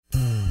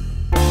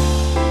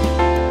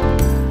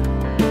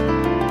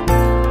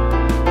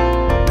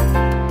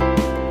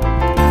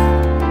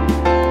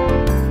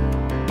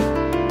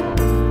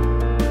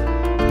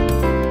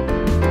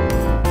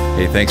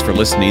thanks for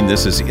listening.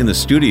 This is In the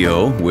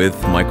Studio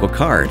with Michael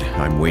Card.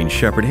 I'm Wayne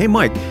Shepherd. Hey,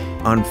 Mike,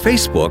 on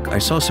Facebook, I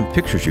saw some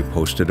pictures you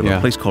posted of a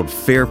place called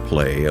Fair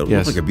Play. It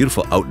looks like a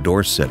beautiful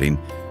outdoor setting.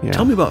 Yeah.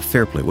 Tell me about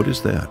Fair Play. What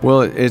is that?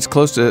 Well, it's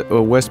close to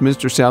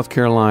Westminster, South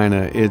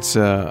Carolina. It's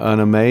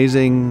an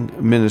amazing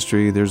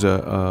ministry. There's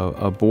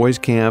a boys'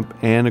 camp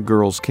and a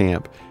girls'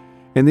 camp.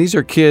 And these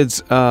are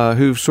kids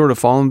who've sort of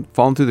fallen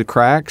through the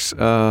cracks,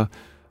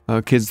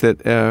 kids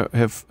that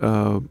have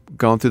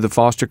gone through the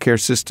foster care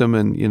system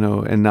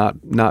and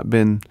not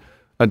been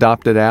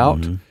adopted out.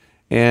 Mm-hmm.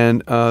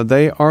 And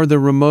they are the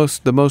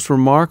most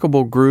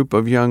remarkable group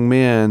of young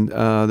men.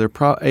 They're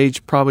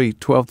aged probably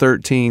 12,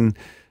 13,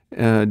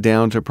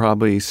 down to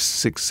probably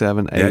 6,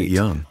 7, 8. That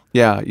young.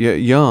 Yeah,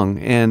 young.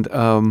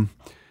 And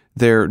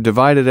they're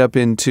divided up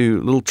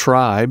into little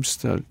tribes,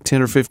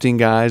 10 or 15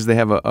 guys. They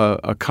have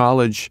a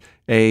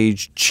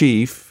college-age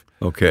chief.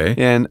 Okay.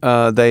 And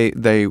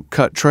they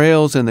cut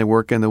trails and they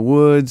work in the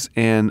woods.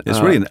 And it's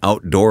really an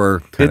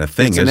outdoor kind of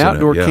thing, isn't it? It's an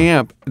outdoor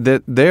camp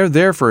that they're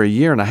there for a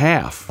year and a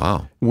half.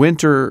 Wow.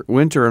 Winter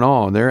and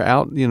all. And they're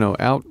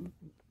out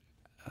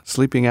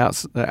sleeping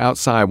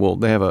outside. Well,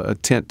 they have a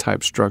tent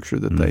type structure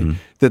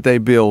that they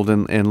build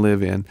and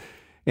live in.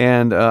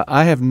 And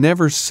I have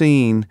never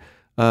seen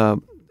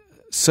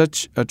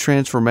such a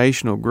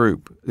transformational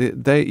group.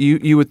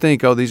 You would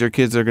think, these are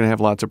kids that are going to have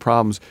lots of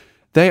problems.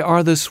 They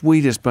are the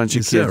sweetest bunch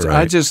of kids. Right?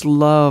 I just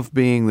love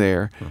being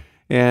there. Huh.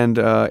 And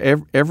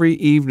every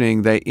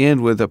evening they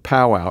end with a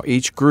powwow.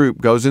 Each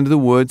group goes into the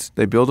woods,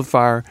 they build a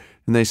fire,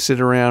 and they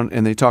sit around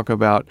and they talk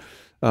about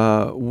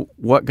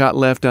what got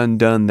left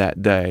undone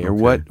that day, or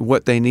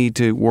what they need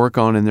to work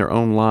on in their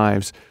own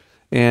lives.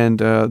 And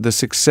the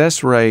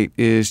success rate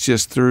is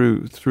just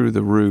through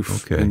the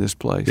roof in this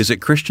place. Is it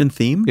Christian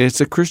themed?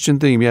 It's a Christian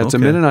theme. Yeah, it's a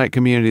Mennonite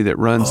community that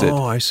runs it.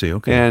 Oh, I see.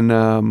 Okay. And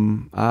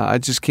I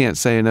just can't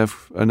say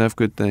enough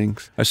good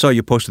things. I saw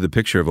you posted the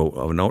picture of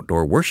an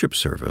outdoor worship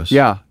service.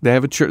 Yeah, they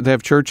have they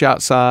have church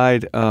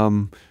outside,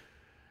 and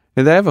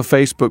they have a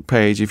Facebook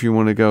page if you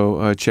want to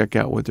go check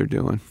out what they're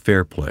doing.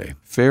 Fair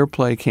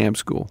Play Camp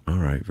School. All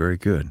right, very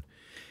good.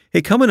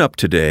 Hey, coming up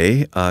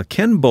today,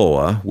 Ken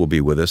Boa will be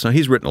with us. Now,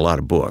 he's written a lot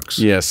of books.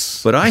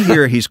 Yes. But I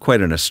hear he's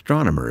quite an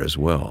astronomer as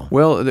well.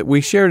 Well,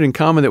 we shared in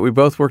common that we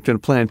both worked in a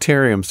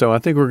planetarium, so I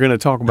think we're going to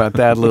talk about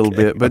that a little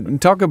bit. But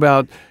talk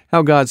about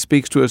how God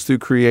speaks to us through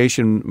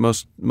creation,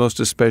 most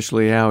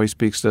especially how he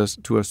speaks to us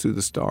through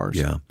the stars.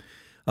 Yeah.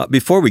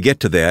 Before we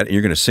get to that, and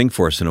you're going to sing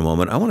for us in a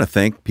moment, I want to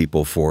thank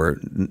people for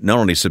not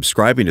only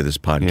subscribing to this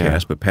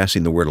podcast, but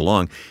passing the word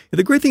along.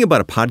 The great thing about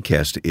a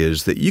podcast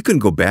is that you can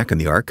go back in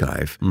the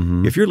archive.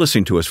 Mm-hmm. If you're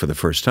listening to us for the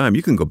first time,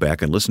 you can go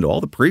back and listen to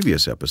all the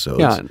previous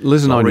episodes. Yeah,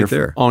 listen on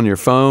your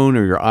phone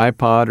or your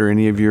iPod or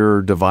any of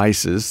your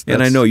devices.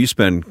 And I know you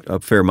spend a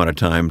fair amount of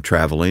time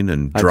traveling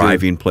and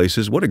driving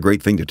places. What a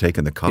great thing to take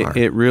in the car.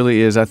 It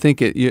really is. I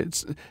think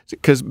it's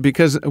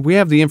because we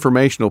have the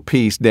informational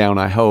piece down,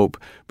 I hope,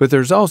 but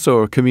there's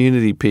also a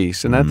community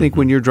piece. And I think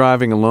when you're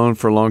driving alone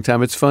for a long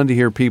time, it's fun to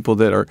hear people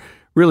that are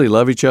really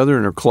love each other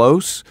and are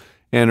close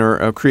and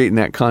are creating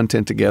that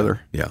content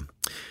together. Yeah.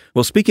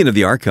 Well, speaking of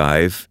the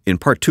archive, in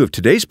part 2 of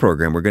today's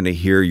program, we're going to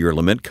hear your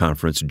Lament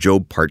Conference,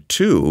 Job Part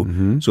 2.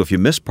 Mm-hmm. So if you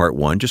missed Part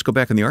 1, just go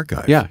back in the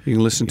archive. Yeah, you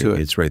can listen to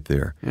it. It's right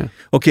there. Yeah.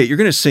 Okay, you're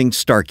going to sing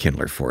Star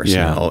Kindler for us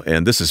now,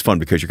 and this is fun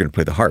because you're going to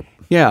play the harp.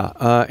 Yeah,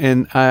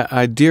 and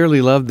I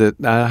dearly love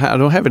that. I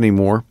don't have it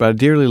anymore, but I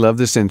dearly love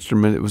this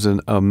instrument. It was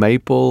a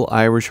maple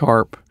Irish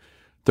harp,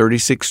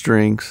 36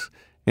 strings,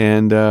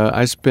 and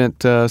I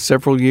spent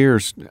several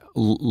years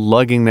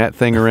lugging that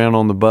thing around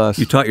on the bus.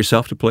 You taught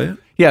yourself to play it?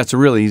 Yeah, it's a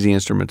really easy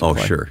instrument to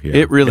play. Oh, sure. Yeah.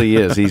 It really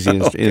is easy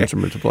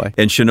instrument to play.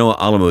 And Shanoa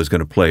Alamo is going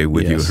to play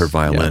with you her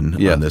violin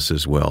on this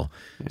as well.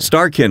 Yeah.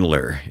 Star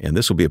Kindler, and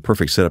this will be a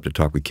perfect setup to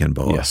talk with Ken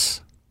Boa.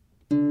 Yes.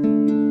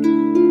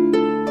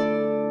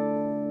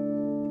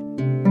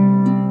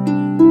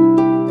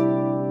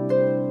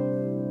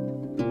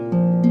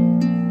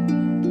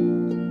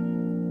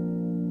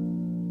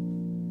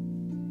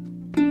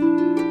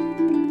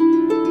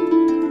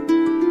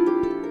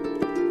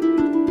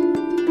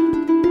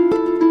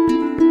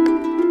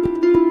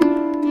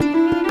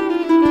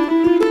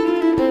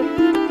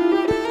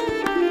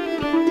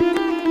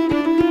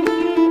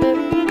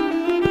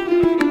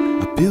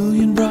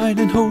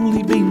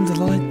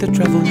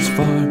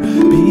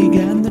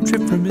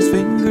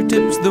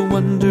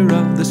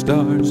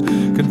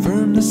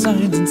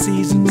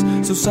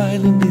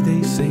 Silently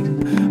they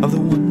sing of the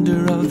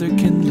wonder of their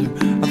kindler,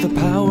 of the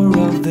power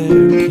of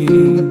their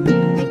king.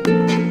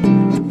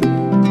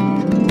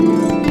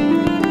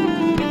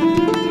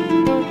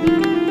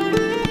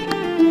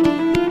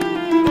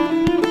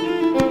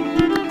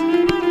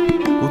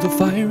 Oh, the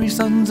fiery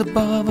suns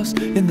above us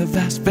in the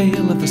vast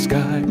veil of the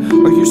sky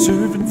are your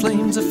servant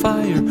flames of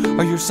fire,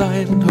 are your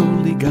silent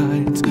holy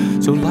guides.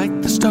 So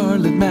like the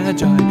starlit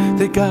magi,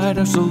 they guide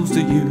our souls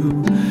to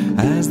you,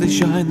 as they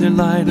shine their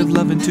light of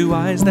love into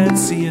eyes that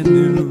see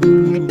anew.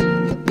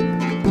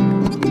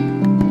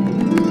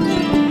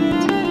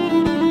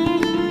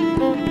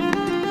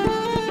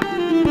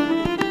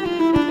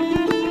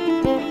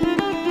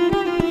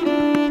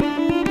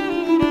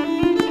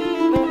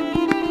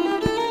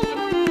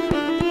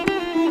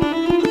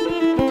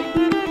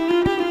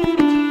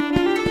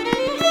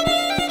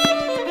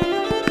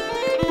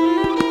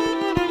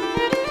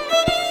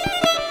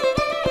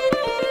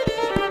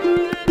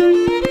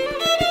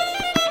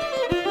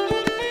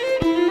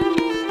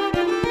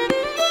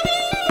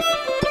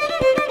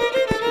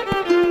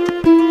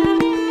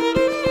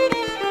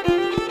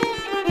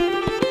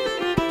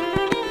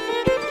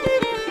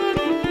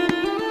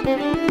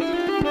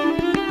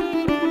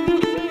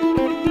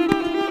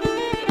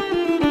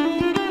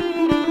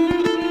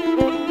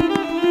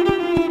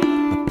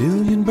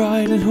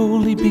 silent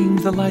holy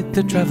beams, the light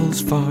that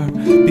travels far,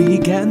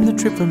 began the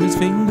trip from his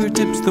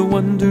fingertips, the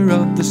wonder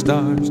of the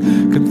stars.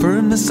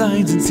 Confirm the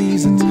signs and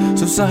seasons,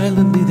 so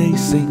silently they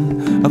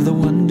sing of the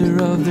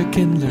wonder of their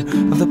kindler,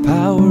 of the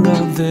power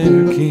of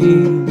their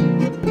king.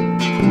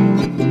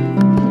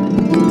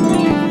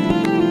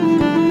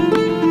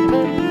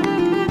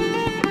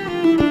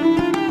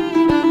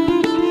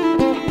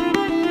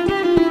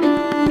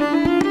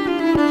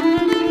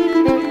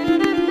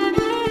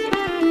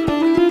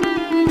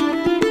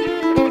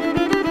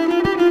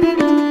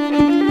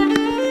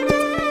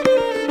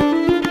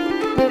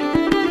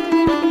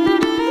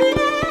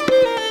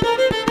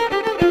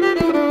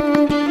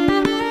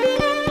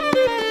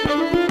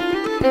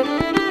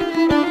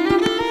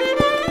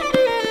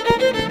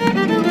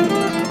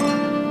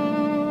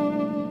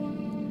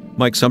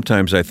 Mike,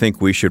 sometimes I think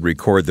we should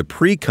record the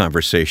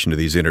pre-conversation to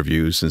these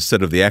interviews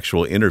instead of the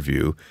actual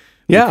interview.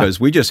 Yeah. Because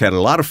we just had a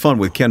lot of fun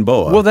with Ken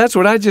Boa. Well, that's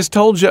what I just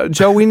told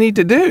Joe we need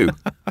to do.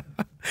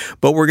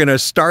 But we're going to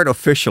start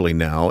officially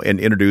now and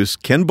introduce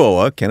Ken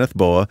Boa. Kenneth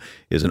Boa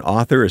is an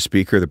author, a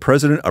speaker, the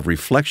president of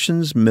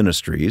Reflections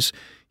Ministries.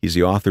 He's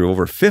the author of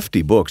over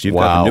 50 books. You've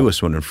got the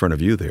newest one in front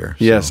of you there.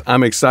 Yes, so.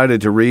 I'm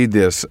excited to read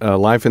this,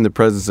 Life in the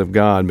Presence of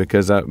God,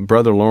 because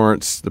Brother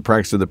Lawrence, The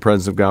Practice of the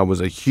Presence of God,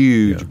 was a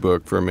huge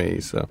book for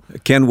me. So,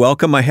 Ken,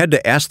 welcome. I had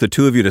to ask the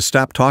two of you to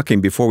stop talking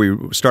before we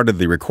started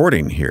the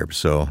recording here,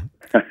 so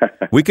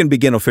we can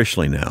begin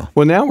officially now.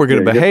 Well, now we're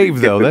going to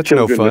behave, though. That's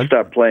no fun. To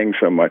stop playing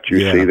so much.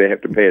 You see, they have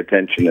to pay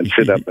attention and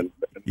sit up and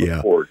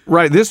record.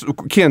 Right.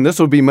 Ken, this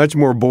will be much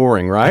more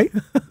boring, right?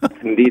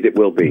 Indeed, it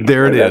will be.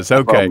 There it is.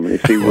 Okay. You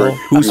see,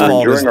 whose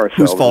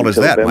fault is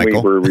that, then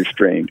Michael? We were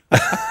restrained.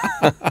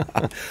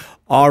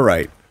 All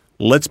right.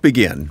 Let's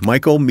begin.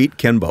 Michael, meet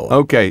Ken Boa.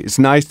 Okay. It's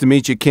nice to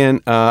meet you,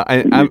 Ken.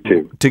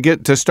 You too.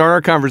 To start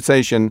our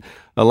conversation,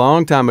 a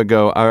long time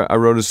ago, I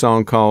wrote a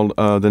song called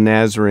The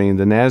Nazarene.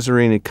 The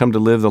Nazarene had come to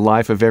live the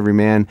life of every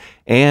man,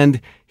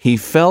 and he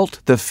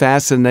felt the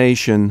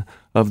fascination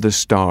of the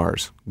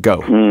stars.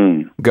 Go.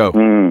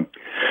 Go.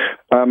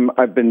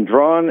 I've been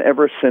drawn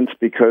ever since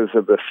because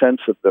of the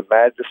sense of the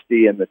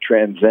majesty and the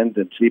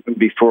transcendence, even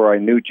before I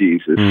knew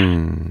Jesus.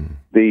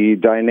 The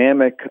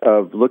dynamic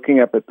of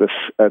looking up at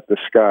the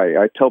sky.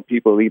 I tell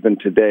people even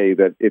today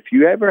that if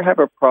you ever have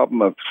a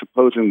problem of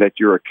supposing that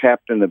you're a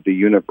captain of the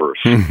universe,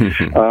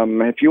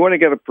 if you want to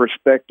get a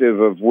perspective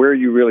of where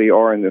you really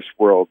are in this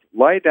world,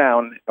 lie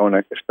down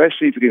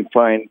especially if you can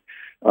find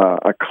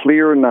a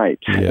clear night,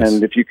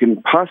 and if you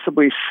can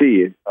possibly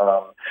see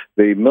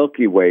the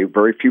Milky Way.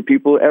 Very few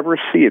people ever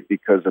see it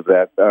because of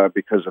that,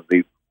 because of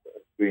the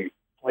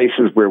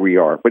places where we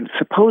are. But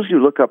suppose you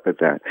look up at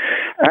that.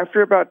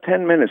 After about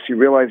 10 minutes, you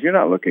realize you're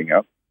not looking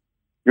up.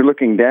 You're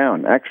looking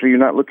down. Actually, you're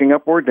not looking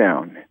up or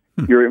down.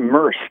 You're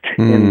immersed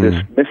in this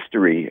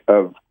mystery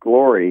of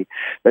glory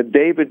that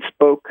David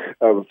spoke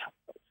of,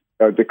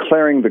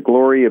 declaring the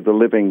glory of the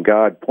living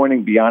God,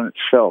 pointing beyond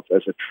itself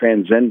as a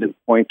transcendent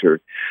pointer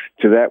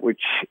to that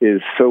which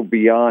is so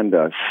beyond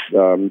us,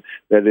 that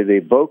it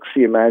evokes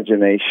the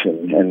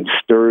imagination and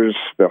stirs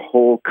the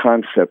whole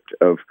concept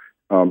of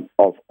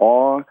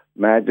awe,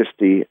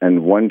 majesty,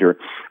 and wonder.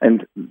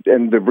 And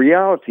the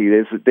reality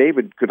is that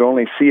David could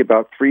only see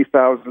about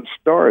 3,000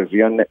 stars.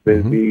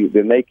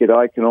 The naked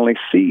eye can only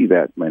see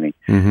that many.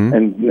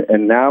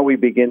 And now we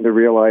begin to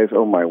realize,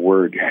 oh my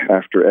word,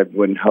 after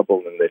Edwin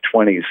Hubble in the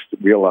 1920s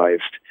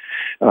realized,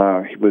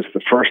 he was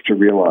the first to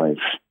realize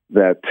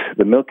that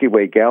the Milky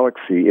Way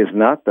galaxy is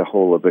not the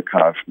whole of the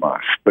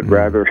cosmos, but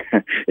rather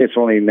it's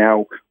only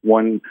now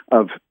one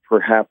of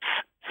perhaps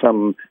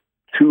some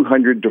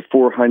 200 to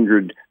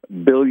 400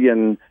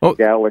 billion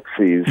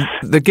galaxies.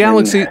 The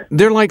galaxy,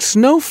 they're like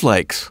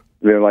snowflakes.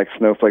 They're like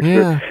snowflakes.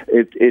 Yeah.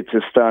 It's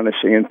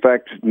astonishing. In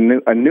fact,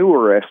 a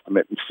newer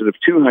estimate, instead of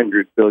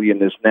 200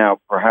 billion, is now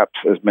perhaps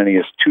as many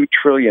as 2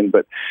 trillion.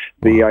 But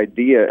the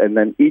idea, and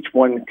then each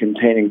one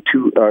containing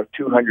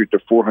 200 to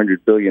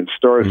 400 billion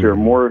stars, there are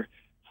more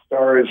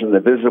stars in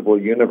the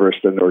visible universe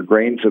than there are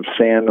grains of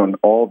sand on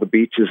all the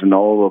beaches in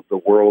all of the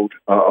world,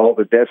 all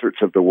the deserts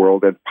of the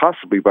world, and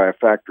possibly by a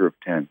factor of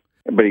 10.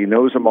 But he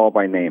knows them all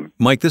by name.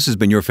 Mike, this has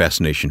been your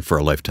fascination for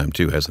a lifetime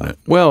too, hasn't it?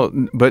 Well,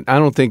 but I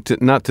don't think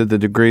not to the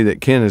degree that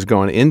Ken has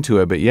gone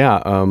into it. But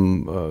yeah,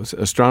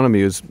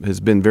 astronomy has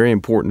been very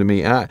important to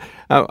me. I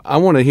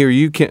want to hear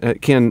you,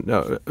 Ken.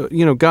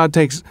 God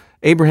takes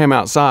Abraham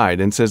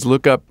outside and says,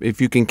 "Look up if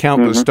you can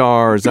count the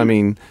stars." I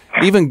mean,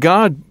 even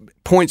God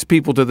points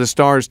people to the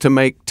stars to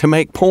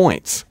make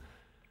points.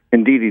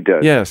 Indeed, he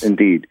does. Yes.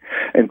 Indeed.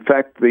 In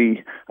fact, the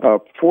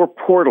 4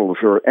 portals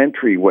or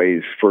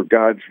entryways for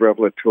God's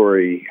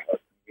revelatory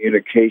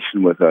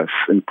communication with us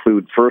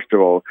include, first of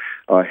all,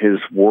 his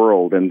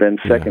world, and then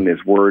second,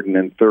 his word, and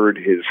then third,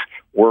 his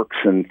works,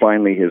 and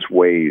finally, his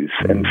ways.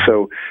 And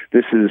so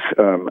this is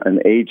an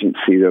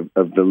agency of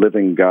the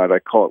living God. I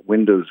call it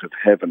Windows of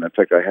Heaven. In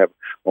fact, I have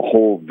a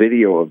whole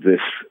video of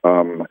this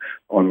on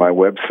my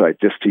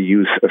website just to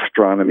use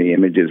astronomy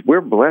images.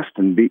 We're blessed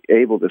and be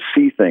able to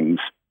see things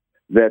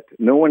that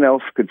no one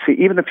else could see.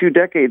 Even a few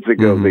decades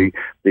ago,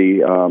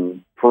 the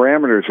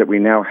parameters that we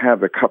now have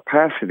the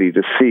capacity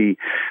to see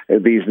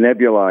these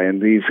nebulae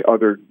and these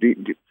other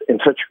in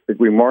such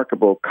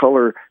remarkable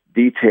color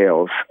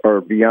details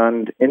are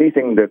beyond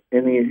anything that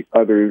any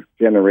other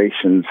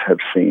generations have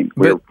seen.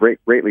 We're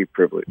greatly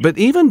privileged. But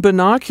even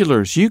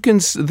binoculars,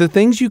 the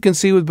things you can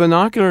see with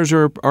binoculars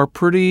are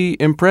pretty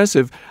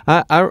impressive.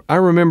 I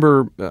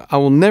remember, I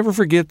will never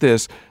forget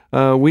this.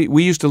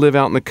 We used to live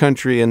out in the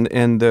country, and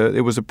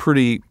it was a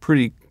pretty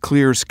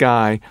clear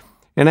sky.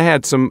 And I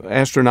had some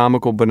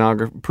astronomical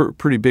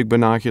pretty big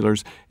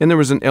binoculars. And there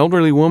was an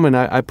elderly woman.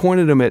 I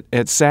pointed them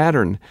at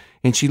Saturn,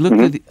 and she looked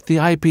at the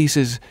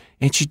eyepieces,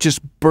 and she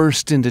just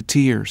burst into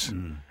tears.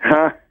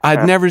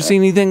 I'd never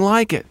seen anything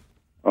like it.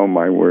 Oh,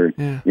 my word.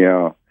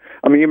 Yeah.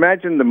 I mean,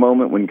 imagine the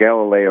moment when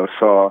Galileo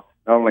saw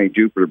not only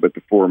Jupiter, but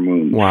the 4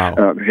 moons. Wow.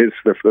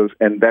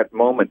 And that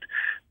moment,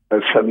 a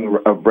sudden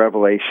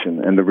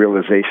revelation and the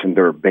realization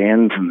there are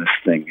bands in this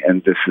thing,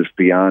 and this is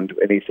beyond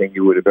anything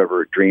you would have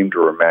ever dreamed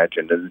or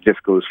imagined, and it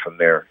just goes from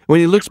there. When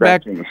he looks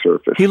back, the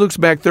surface. He looks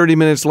back 30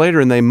 minutes later,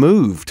 and they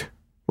moved,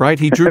 right?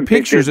 He drew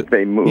pictures.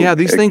 They moved. Yeah,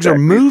 these things are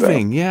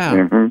moving. So. Yeah.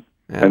 Mm-hmm.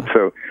 Yeah. And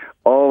so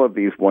all of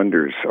these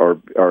wonders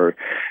are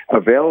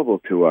available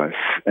to us,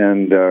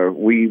 and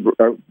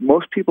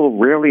most people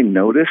rarely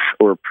notice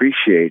or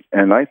appreciate,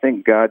 and I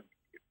think God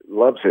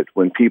loves it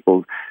when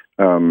people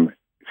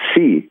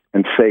see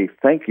and say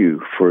thank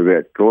you for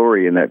that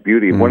glory and that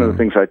beauty. One of the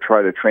things I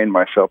try to train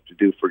myself to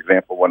do, for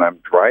example, when I'm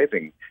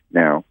driving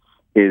now,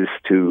 is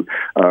to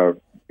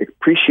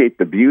appreciate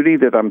the beauty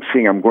that I'm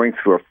seeing. I'm going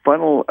through a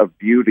funnel of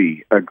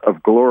beauty,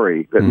 of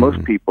glory that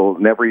most people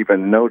never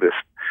even noticed.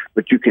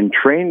 But you can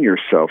train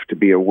yourself to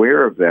be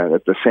aware of that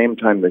at the same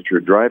time that you're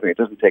driving. It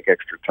doesn't take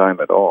extra time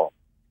at all.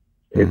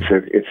 And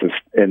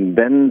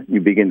then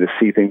you begin to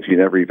see things you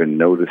never even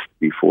noticed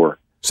before.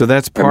 So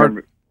that's part of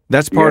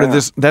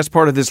this. That's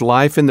part of this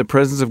life in the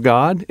presence of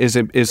God. Is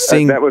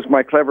seeing. That was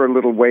my clever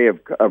little way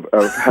of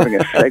having a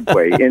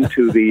segue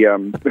into the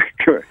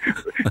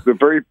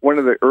one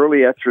of the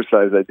early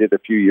exercises I did a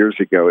few years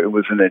ago. It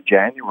was in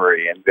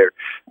January,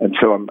 and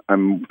so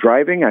I'm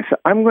driving. I said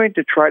I'm going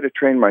to try to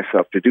train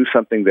myself to do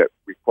something that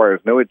requires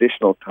no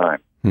additional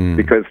time.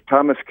 Because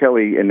Thomas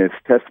Kelly, in his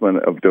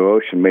Testament of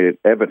Devotion, made it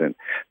evident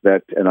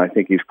that, and I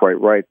think he's quite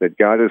right, that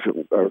God has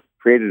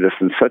created us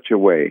in such a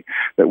way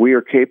that we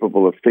are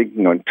capable of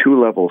thinking on 2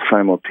 levels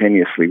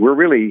simultaneously. We're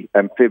really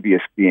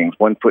amphibious beings,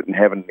 one foot in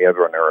heaven and the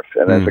other on earth.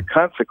 And as a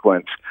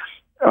consequence,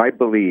 I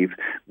believe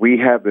we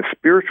have the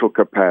spiritual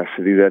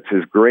capacity that's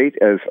as great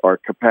as our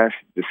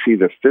capacity to see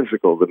the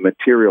physical, the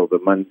material, the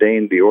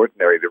mundane, the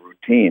ordinary, the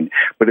routine.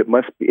 But it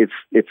must be,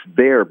 it's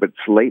there, but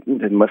it's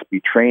latent and must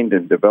be trained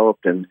and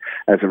developed. And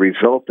as a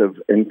result of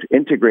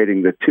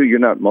integrating the two, you're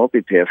not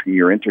multitasking,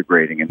 you're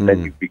integrating. And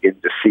then you begin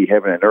to see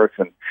heaven and earth.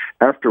 And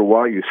after a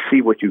while, you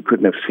see what you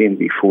couldn't have seen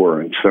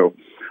before. And so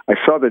I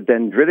saw the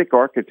dendritic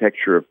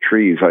architecture of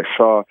trees. I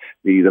saw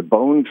the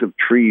bones of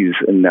trees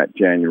in that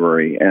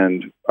January,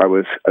 and I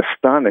was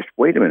astonished.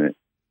 Wait a minute,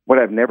 what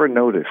I've never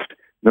noticed,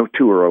 no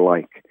two are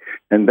alike.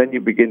 And then you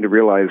begin to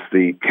realize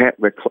the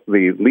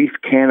leaf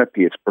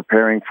canopy it's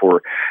preparing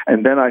for.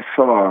 And then I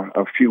saw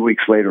a few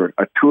weeks later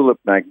a tulip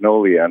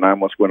magnolia, and I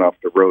almost went off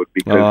the road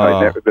because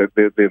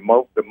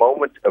the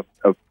moment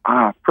of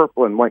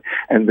purple and white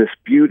and this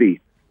beauty.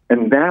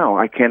 And now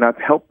I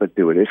cannot help but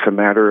do it. It's a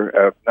matter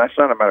of, that's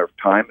not a matter of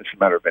time, it's a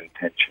matter of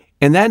intention.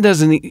 And that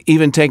doesn't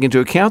even take into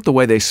account the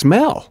way they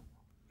smell.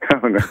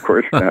 Oh, no, of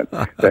course not.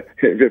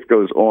 It just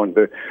goes on.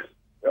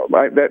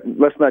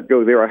 Let's not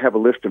go there. I have a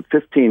list of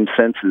 15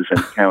 senses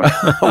and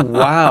counting.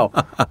 Wow.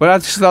 But I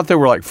just thought there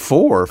were like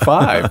 4 or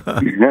 5.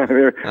 Yeah,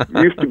 there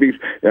used to be.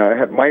 I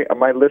have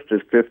my list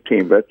is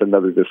 15, but that's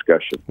another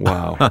discussion.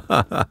 Wow.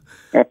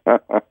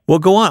 Well,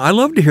 go on. I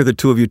love to hear the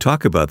two of you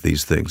talk about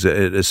these things,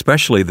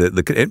 especially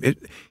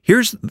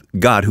here's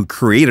God who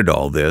created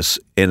all this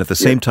and at the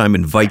same time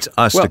invites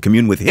us to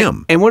commune with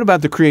Him. And what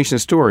about the creation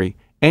story?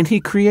 And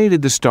He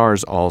created the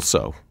stars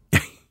also.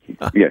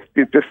 Yes,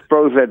 it just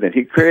throws that in.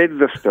 He created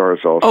the stars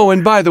also. Oh,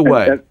 and by the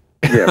way.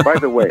 By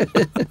the way.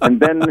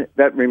 And then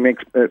that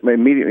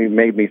immediately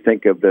made me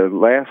think of the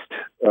last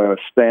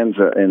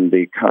stanza in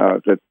the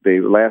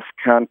last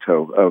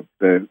canto of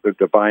the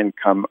Divine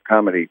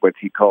Comedy, what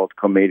he called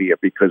Commedia,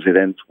 because it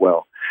ends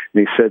well.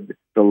 And he said,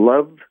 the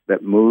love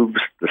that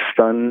moves the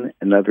sun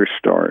and other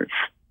stars.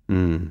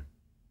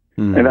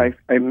 And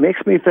it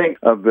makes me think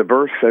of the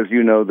verse, as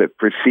you know, that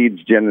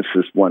precedes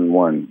Genesis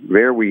 1:1.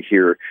 There we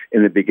hear,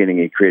 in the beginning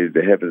He created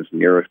the heavens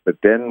and the earth. But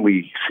then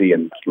we see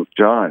in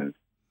John,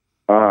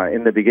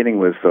 in the beginning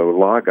was the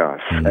Logos,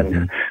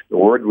 and the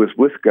Word was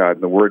with God,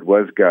 and the Word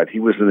was God. He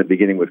was in the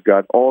beginning with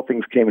God. All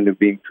things came into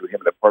being through Him,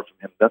 and apart from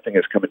Him, nothing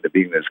has come into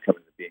being that has come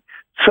into being.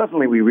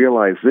 Suddenly we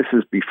realize this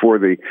is before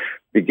the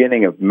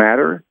beginning of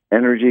matter,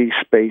 energy,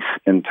 space,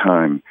 and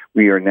time.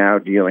 We are now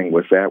dealing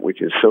with that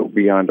which is so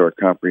beyond our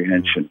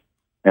comprehension.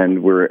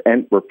 And we're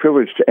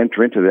privileged to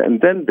enter into that.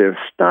 And then the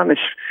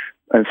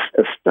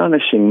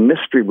astonishing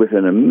mystery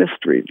within a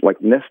mystery,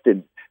 like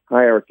nested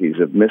hierarchies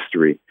of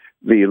mystery,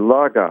 the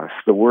Logos,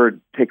 the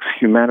Word, takes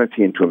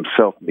humanity into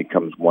himself and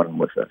becomes one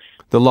with us.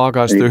 The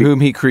Logos, through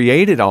whom he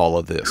created all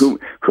of this.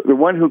 The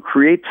one who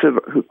creates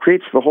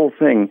the whole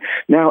thing,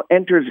 now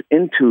enters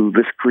into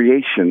this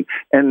creation,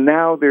 and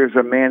now there's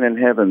a man in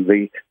heaven.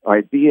 The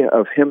idea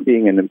of him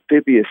being an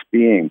amphibious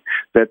being,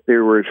 that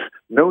there was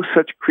no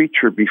such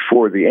creature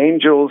before. The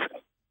angels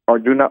are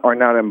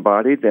not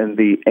embodied, and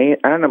the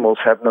animals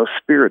have no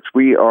spirits.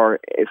 We are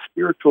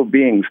spiritual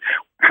beings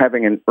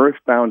having an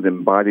earthbound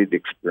embodied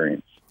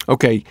experience.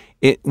 Okay,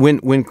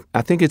 when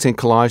I think it's in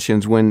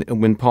Colossians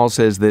when Paul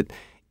says that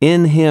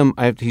in him,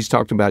 he's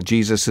talking about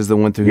Jesus as the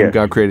one through whom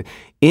God created.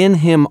 In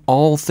him,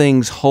 all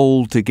things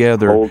hold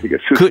together.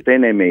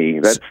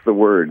 Sustenemi, that's the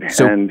word.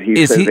 So and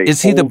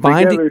is he the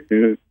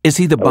binding? Is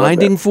he the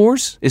binding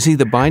force? Is he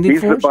the binding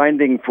force? He's the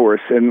binding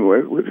force,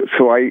 and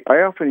so I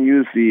often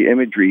use the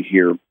imagery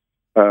here.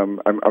 I'm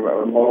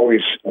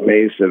always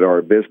amazed at our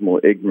abysmal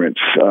ignorance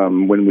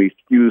when we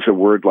use a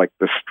word like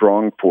the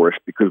strong force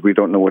because we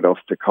don't know what else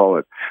to call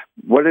it.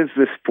 What is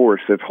this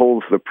force that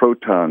holds the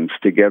protons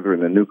together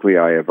in the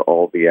nuclei of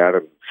all the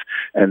atoms?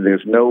 And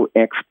there's no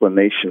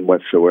explanation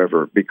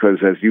whatsoever because,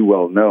 as you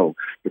well know,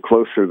 the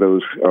closer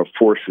those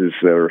forces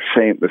that are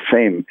the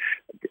same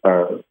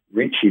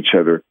reach each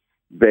other,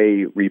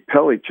 they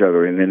repel each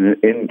other in an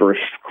inverse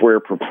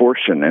square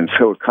proportion. And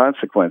so,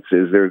 consequence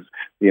is there's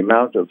the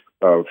amount of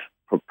a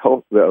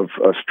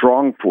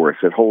strong force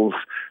that holds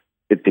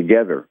it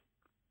together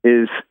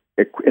is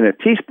in a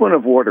teaspoon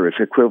of water is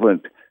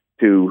equivalent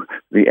to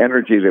the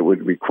energy that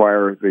would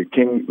require the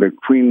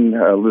Queen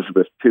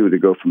Elizabeth II to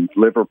go from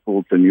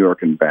Liverpool to New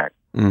York and back.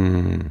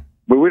 Mm.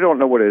 But we don't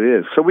know what it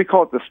is, so we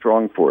call it the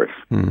strong force,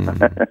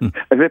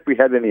 as if we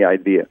had any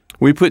idea.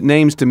 We put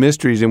names to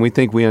mysteries and we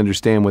think we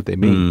understand what they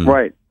mean.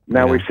 Right.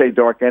 Now we say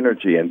dark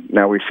energy, and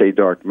now we say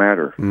dark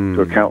matter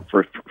to account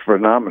for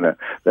phenomena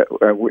that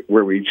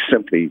where we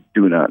simply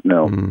do not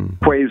know.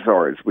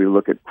 Quasars, we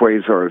look at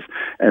quasars,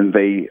 and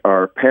they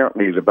are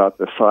apparently about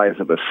the size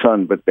of a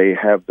sun, but they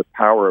have the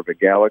power of a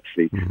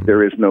galaxy.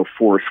 There is no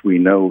force we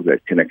know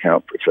that can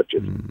account for such a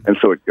thing. And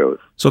so it goes.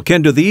 So,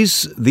 Ken, do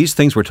these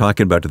things we're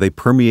talking about, do they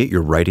permeate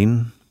your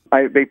writing?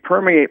 They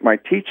permeate my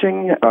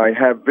teaching. I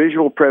have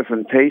visual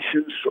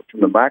presentations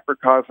from the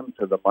macrocosm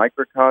to the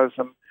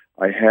microcosm.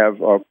 I have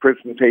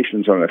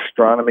presentations on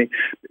astronomy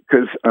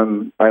because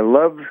I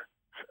love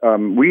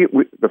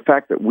the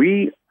fact that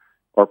we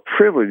are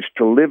privileged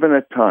to live in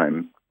a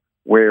time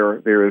where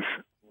there is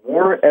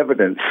more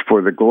evidence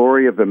for the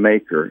glory of the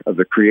Maker, of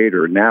the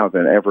Creator, now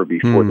than ever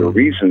before. There are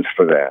reasons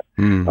for that.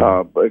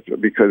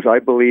 But because I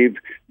believe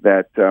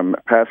that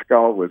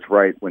Pascal was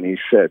right when he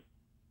said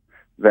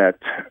that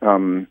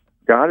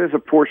God has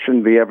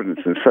apportioned the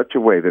evidence in such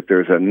a way that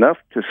there's enough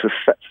to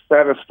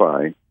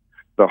satisfy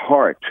the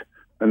heart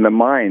and the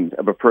mind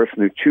of a person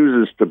who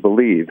chooses to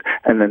believe,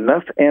 and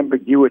enough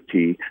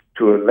ambiguity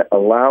to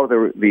allow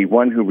the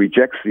one who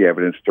rejects the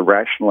evidence to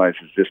rationalize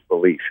his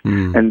disbelief.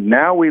 And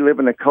now we live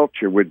in a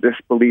culture where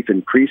disbelief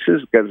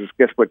increases, because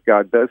guess what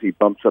God does? He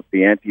bumps up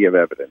the ante of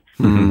evidence.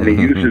 And he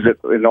uses it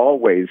in all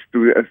ways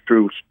through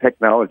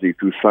technology,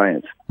 through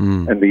science.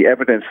 And the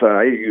evidence that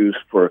I use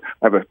I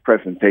have a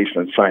presentation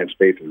on science,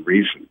 faith, and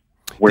reason,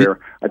 where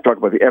I talk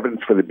about the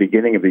evidence for the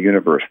beginning of the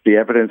universe, the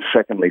evidence,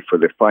 secondly, for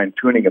the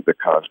fine-tuning of the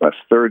cosmos,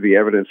 third, the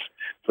evidence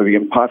for the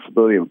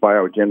impossibility of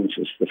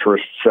biogenesis, the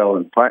first cell,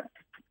 and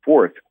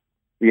fourth,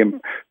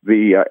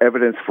 the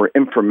evidence for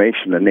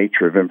information, the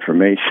nature of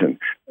information,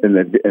 in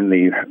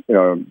the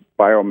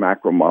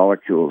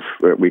biomacromolecules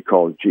that we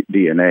call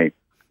DNA.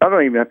 I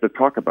don't even have to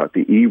talk about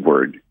the E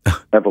word,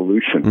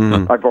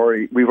 evolution.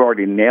 We've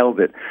already nailed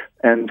it,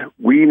 and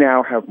we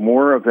now have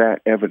more of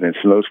that evidence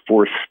in those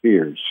four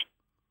spheres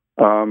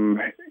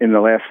in the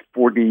last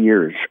 40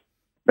 years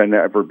than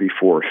ever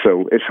before.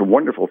 So it's a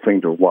wonderful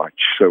thing to watch.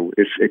 So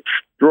it's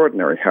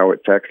extraordinary how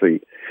it's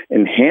actually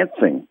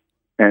enhancing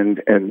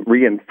and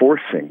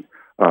reinforcing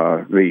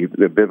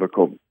the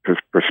biblical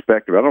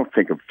perspective. I don't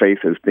think of faith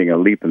as being a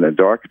leap in the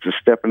dark. It's a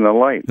step in the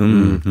light.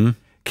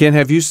 Ken,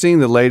 have you seen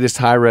the latest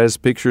high-res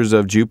pictures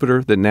of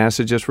Jupiter that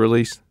NASA just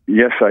released?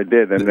 Yes, I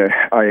did, and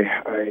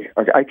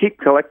I keep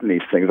collecting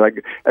these things.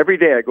 Every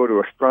day I go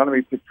to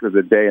Astronomy Picture of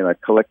the Day, and I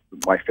collect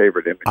my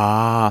favorite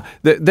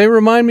images. They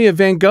remind me of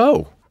Van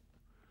Gogh.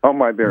 Oh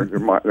my! They're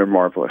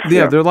marvelous.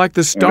 Yeah, they're like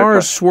the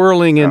stars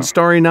swirling in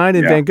Starry Night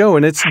in Van Gogh,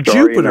 and it's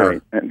Starry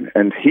Jupiter. Night.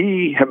 And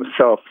he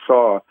himself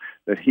saw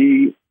that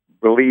he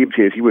believed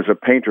he was a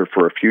painter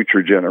for a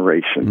future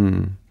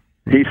generation.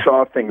 He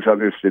saw things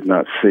others did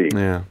not see.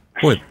 Yeah.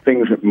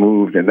 Things that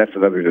moved, and that's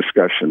another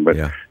discussion. But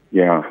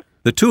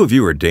the two of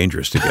you are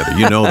dangerous together.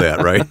 You know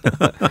that, right?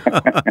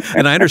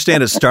 And I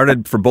understand it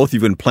started for both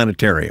of you in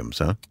planetariums,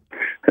 huh?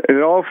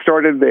 It all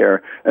started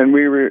there, and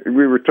we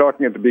were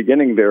talking at the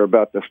beginning there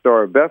about the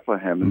Star of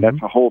Bethlehem, and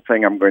that's a whole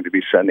thing I'm going to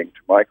be sending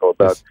to Michael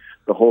about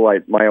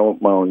my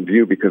own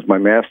view, because my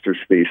master's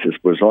thesis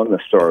was on the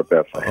Star of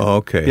Bethlehem. Oh,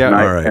 okay. Yeah.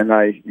 All right. And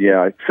I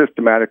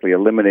systematically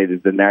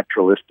eliminated the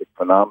naturalistic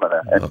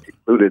phenomena and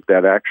concluded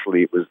that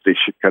actually it was the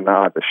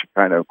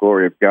Shekinah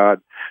glory of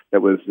God,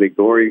 that was the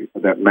glory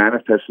that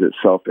manifested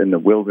itself in the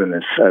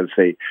wilderness as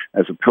a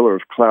pillar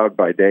of cloud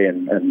by day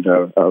and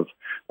of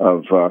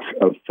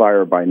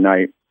fire by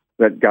night,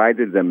 that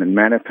guided them and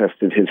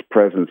manifested His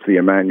presence, the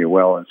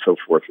Emmanuel, and so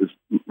forth.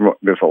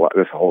 There's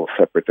a whole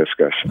separate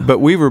discussion. But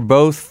we were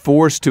both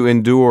forced to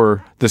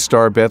endure the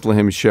Star of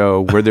Bethlehem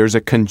show, where there's a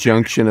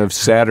conjunction of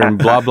Saturn,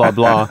 blah blah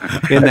blah,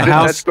 in the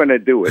house. That's going to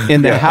do it.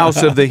 In the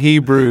house of the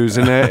Hebrews,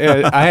 and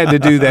I had to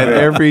do that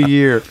every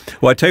year.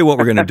 Well, I tell you what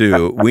we're going to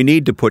do. We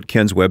need to put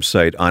Ken's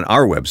website on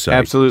our website,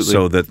 Absolutely,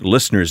 so that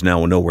listeners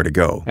now will know where to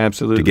go.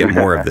 Absolutely, to get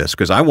more of this,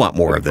 because I want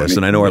more of this,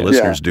 and I know our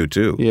listeners do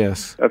too.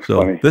 Yes, that's so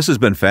funny. This has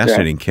been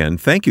fascinating, Ken.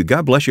 Thank you.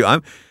 God bless you.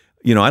 I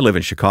live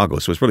in Chicago,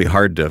 so it's really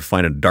hard to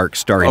find a dark,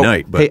 starry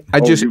night. But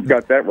hey, you've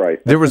got that right.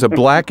 There was a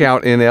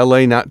blackout in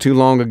L.A. not too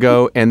long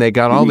ago, and they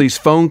got all these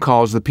phone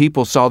calls. The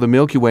people saw the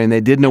Milky Way, and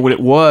they didn't know what it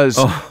was,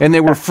 and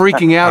they were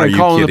freaking out and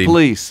calling the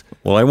police.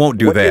 Well, I won't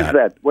do What that. is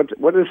that?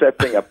 What is that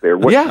thing up there?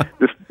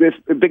 This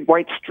big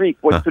white streak.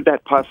 What could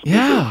that possibly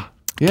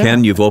be?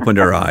 Ken, you've opened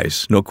our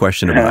eyes. No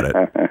question about it.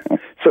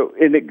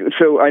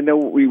 So I know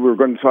we were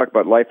going to talk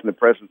about life in the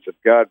presence of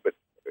God, but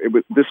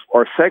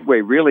our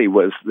segue really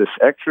was this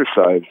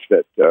exercise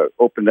that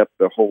opened up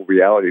the whole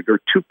reality. There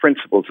are two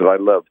principles that I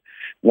love.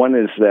 One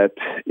is that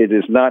it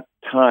is not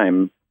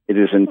time, it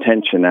is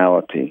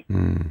intentionality.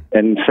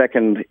 And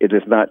second, it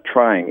is not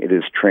trying, it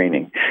is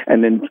training.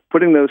 And then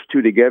putting those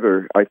two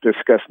together, I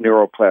discussed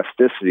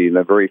neuroplasticity and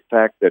the very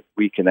fact that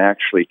we can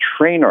actually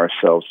train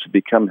ourselves to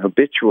become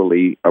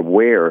habitually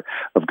aware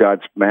of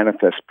God's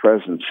manifest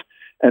presence.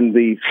 And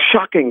the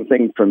shocking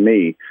thing for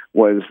me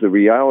was the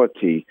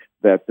reality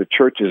that the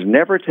church has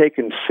never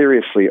taken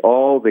seriously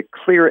all the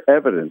clear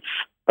evidence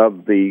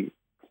of the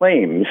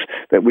claims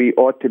that we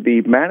ought to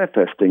be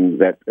manifesting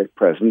that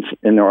presence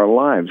in our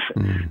lives.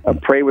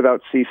 Pray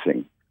without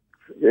ceasing.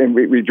 And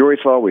rejoice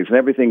always. And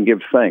everything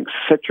give thanks.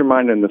 Set your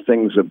mind on the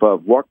things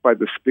above. Walk by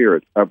the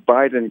Spirit.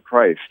 Abide in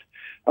Christ.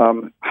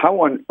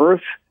 How on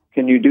earth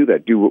can you do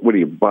that? Do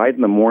you abide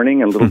in the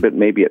morning, a little bit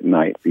maybe at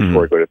night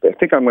before I go to bed? I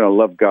think I'm going to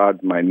love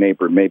God, my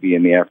neighbor, maybe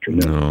in the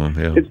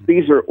afternoon.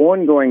 These are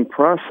ongoing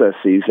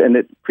processes, and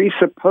it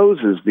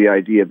presupposes the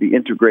idea of the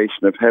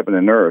integration of heaven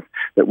and earth,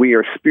 that we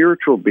are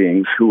spiritual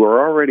beings who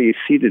are already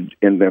seated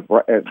in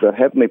the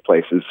heavenly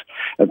places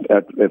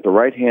at the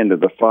right hand of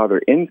the Father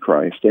in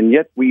Christ, and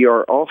yet we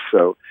are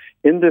also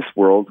in this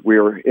world.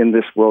 We're in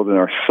this world in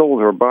our souls,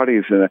 our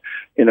bodies,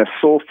 in a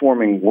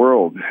soul-forming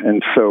world.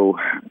 And so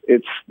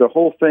it's the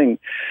whole thing.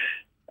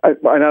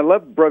 And I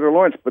love Brother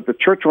Lawrence, but the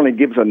church only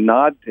gives a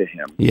nod to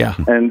him. Yeah.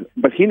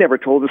 But he never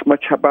told us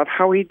much about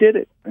how he did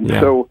it. And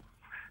so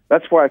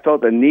that's why I felt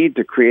the need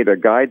to create a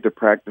guide to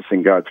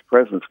practicing God's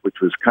presence,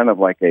 which was kind of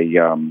like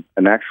an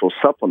actual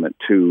supplement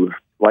to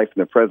Life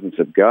in the Presence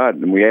of God.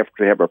 And we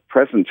actually have a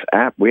presence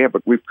app.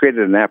 We've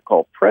created an app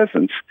called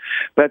Presence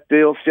that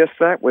deals just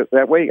that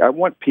way. I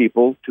want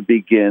people to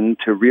begin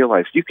to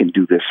realize you can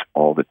do this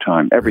all the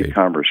time. Every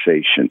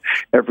conversation,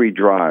 every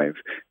drive,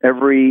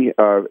 every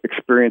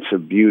experience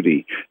of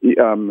beauty,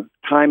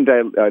 time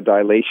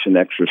dilation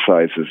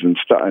exercises and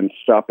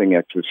stopping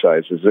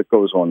exercises. It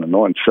goes on and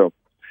on. So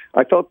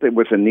I felt there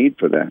was a need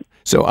for that.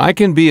 So I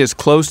can be as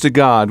close to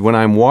God when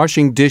I'm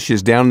washing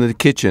dishes down in the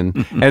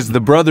kitchen as the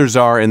brothers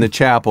are in the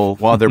chapel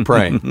while they're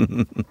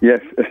praying.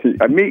 Yes.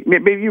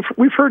 Maybe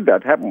we've heard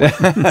that, haven't we?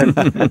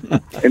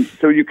 and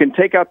so you can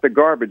take out the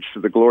garbage to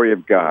the glory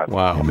of God.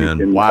 Wow.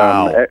 Amen.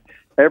 Wow.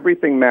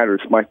 Everything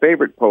matters. My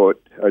favorite poet,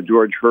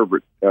 George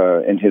Herbert,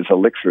 in his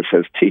Elixir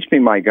says, "Teach me,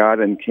 my God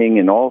and King,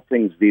 in all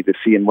things thee to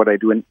see, and what I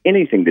do in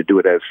anything to do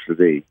it as for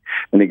thee."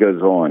 And he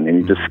goes on, and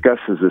he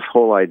discusses this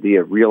whole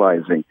idea of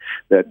realizing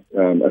that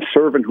a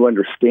servant who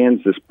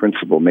understands this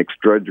principle makes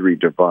drudgery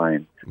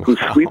divine, who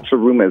sweeps a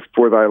room as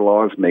for thy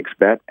laws makes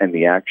that and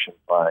the action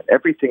fine.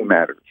 Everything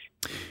matters.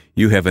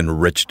 You have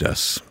enriched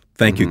us.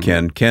 Thank you,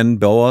 Ken. Ken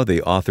Boa,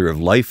 the author of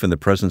Life in the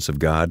Presence of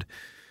God.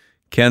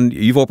 Ken,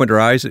 you've opened our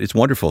eyes. It's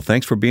wonderful.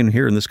 Thanks for being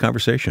here in this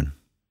conversation.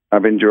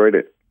 I've enjoyed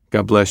it.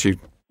 God bless you.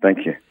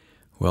 Thank you.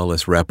 Well,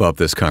 let's wrap up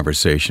this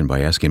conversation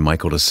by asking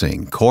Michael to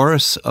sing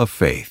Chorus of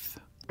Faith.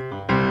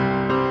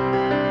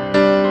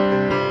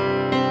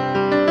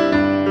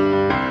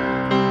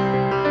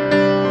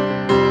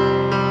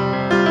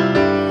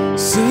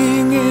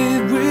 Sing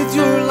it with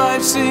your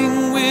life,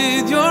 sing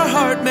with your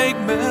heart, make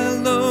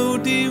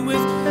melody with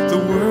the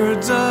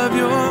words of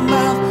your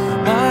mouth.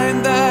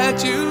 Mind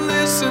that you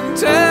listen,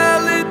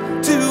 tell it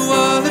to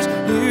others,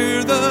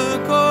 hear the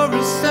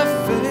chorus of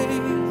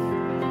faith,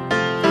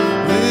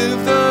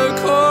 live the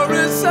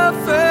chorus of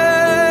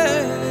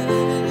faith.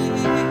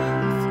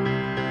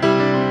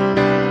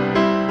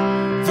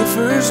 The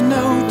first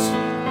note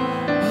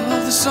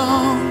of the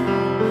song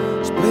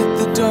split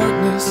the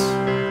darkness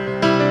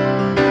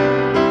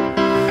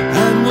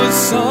and was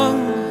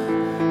sung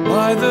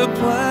by the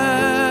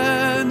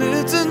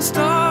planets and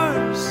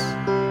stars.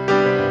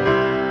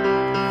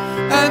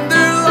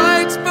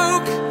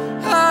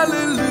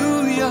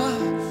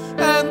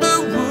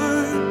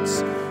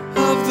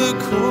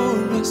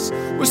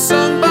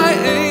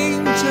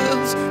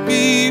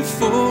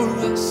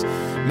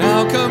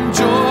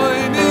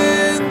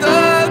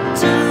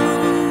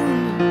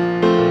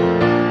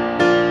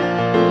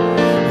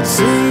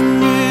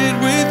 Sing it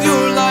with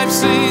your life,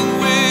 sing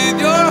with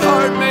your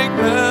heart, make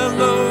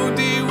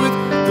melody with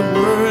the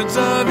words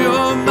of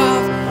your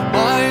mouth.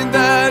 Mind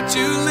that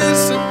you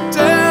listen,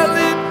 tell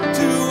it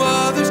to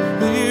others,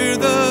 hear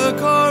the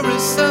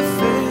chorus of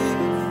faith,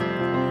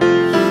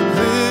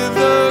 live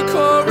the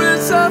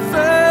chorus of faith.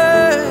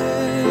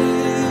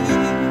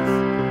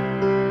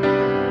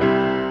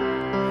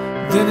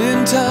 Then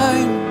in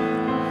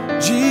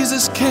time,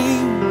 Jesus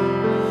came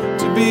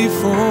to be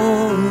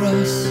for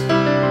us,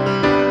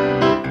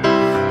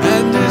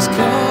 and His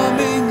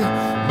coming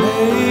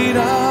made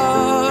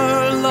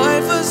our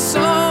life a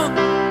song,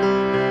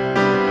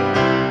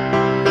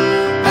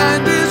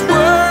 and His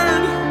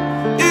word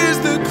is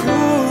the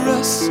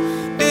chorus,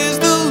 is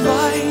the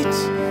light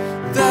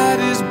that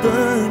is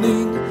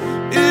burning,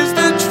 is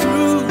the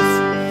truth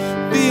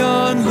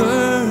beyond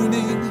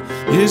learning,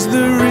 is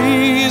the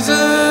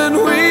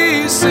reason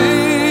we sing.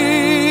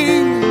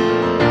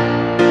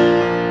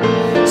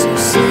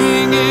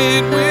 Sing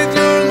it with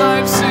your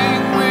life,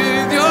 sing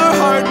with your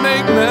heart,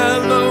 make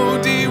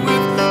melody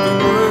with the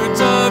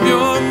words of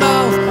your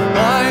mouth.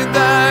 Mind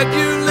that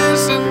you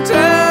listen,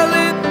 tell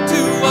it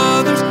to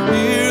others,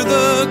 hear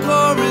the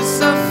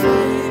chorus of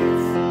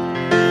faith,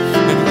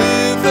 and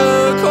live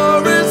the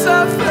chorus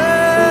of faith.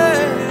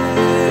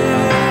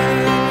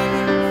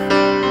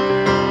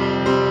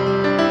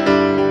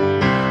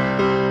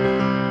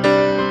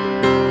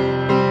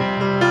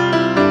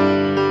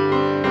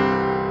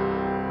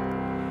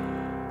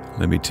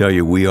 Let me tell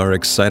you, we are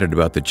excited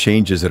about the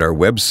changes at our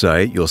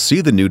website. You'll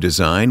see the new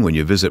design when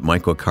you visit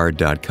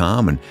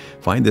michaelcard.com and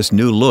find this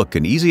new look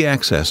and easy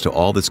access to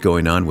all that's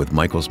going on with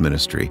Michael's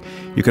ministry.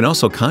 You can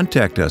also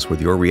contact us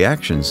with your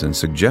reactions and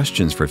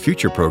suggestions for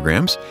future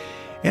programs,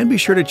 and be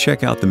sure to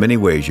check out the many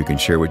ways you can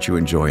share what you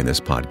enjoy in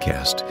this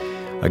podcast.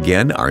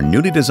 Again, our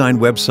newly designed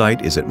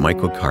website is at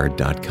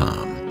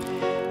michaelcard.com.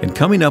 And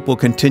coming up, we'll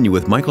continue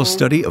with Michael's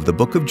study of the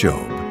book of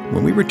Job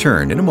when we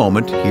return in a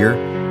moment here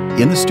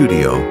in the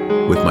studio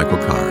with Michael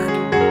Card.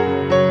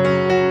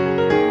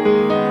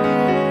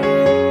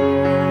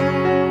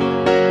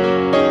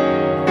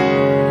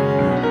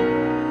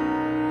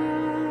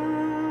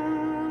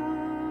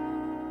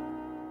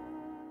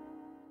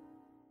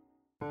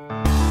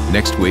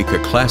 Next week, a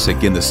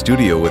classic in the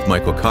studio with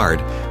Michael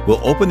Card.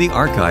 We'll open the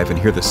archive and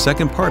hear the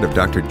second part of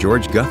Dr.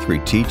 George Guthrie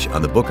teach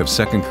on the book of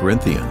 2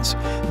 Corinthians.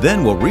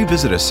 Then we'll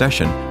revisit a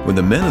session when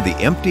the men of the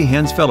Empty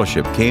Hands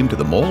Fellowship came to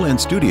the Mole End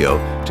studio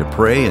to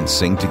pray and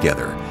sing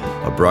together.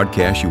 A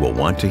broadcast you will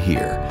want to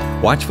hear.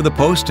 Watch for the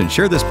post and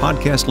share this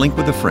podcast link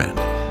with a friend.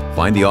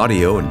 Find the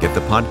audio and get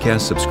the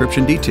podcast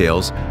subscription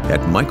details at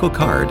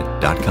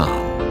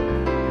michaelcard.com.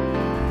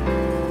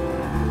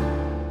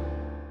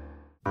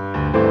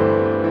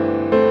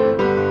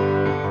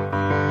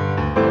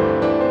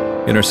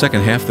 In our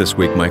second half this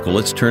week, Michael,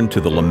 let's turn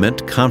to the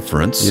Lament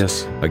Conference.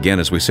 Yes. Again,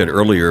 as we said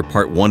earlier,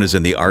 part 1 is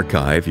in the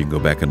archive. You can go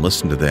back and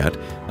listen to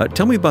that.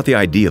 Tell me about the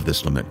idea of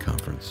this Lament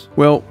Conference.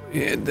 Well,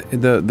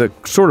 the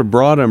sort of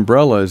broad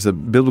umbrella is the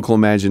Biblical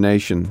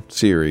Imagination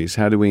series.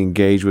 How do we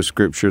engage with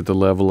Scripture at the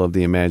level of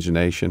the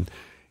imagination?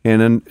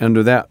 And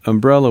under that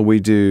umbrella,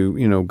 we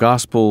do,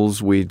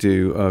 Gospels, we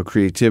do a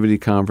creativity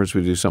conference,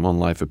 we do something on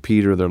Life of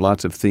Peter. There are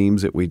lots of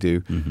themes that we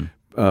do.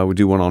 Mm-hmm. We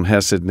do one on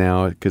Hesed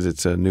now because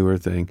it's a newer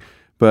thing.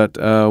 But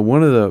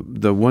one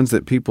of the ones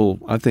that people,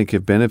 I think,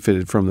 have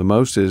benefited from the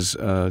most is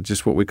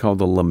just what we call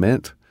the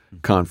Lament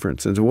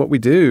Conference. And so what we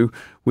do,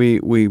 we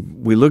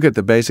look at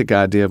the basic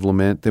idea of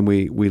lament, then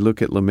we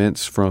look at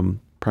laments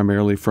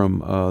primarily from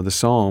the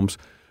Psalms.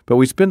 But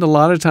we spend a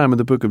lot of time in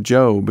the book of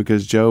Job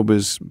because Job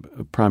is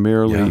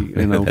primarily,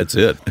 that's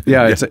it.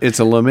 Yeah, it's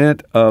a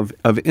lament of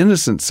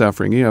innocent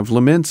suffering. You have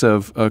laments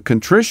of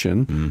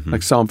contrition, mm-hmm.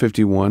 like Psalm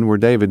 51, where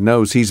David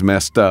knows he's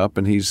messed up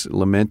and he's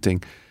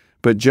lamenting.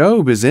 But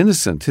Job is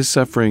innocent. His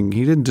suffering,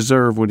 he didn't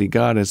deserve what he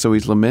got, and so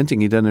he's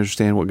lamenting. He doesn't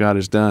understand what God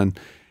has done.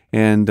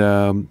 And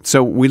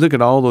so we look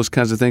at all those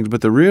kinds of things. But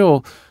the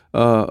real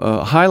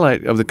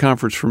highlight of the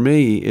conference for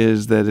me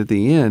is that at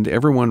the end,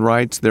 everyone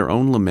writes their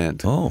own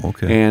lament. Oh,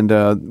 okay. And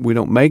we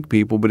don't make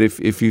people, but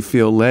if you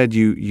feel led,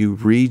 you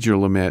read your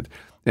lament.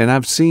 And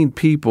I've seen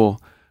people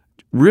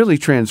really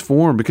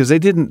transformed because they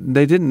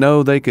didn't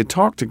know they could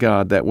talk to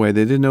God that way.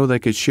 They didn't know they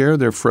could share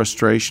their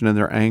frustration and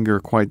their anger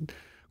quite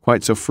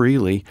so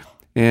freely.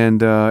 And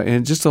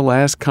just the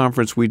last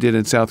conference we did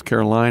in South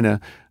Carolina,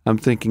 I'm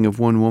thinking of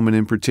one woman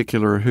in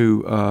particular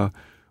who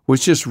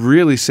was just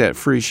really set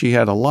free. She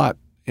had a lot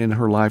in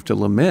her life to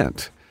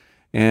lament,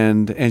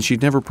 and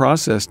she'd never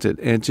processed it.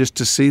 And just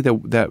to see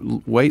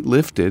that weight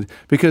lifted,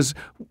 because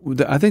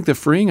I think the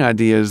freeing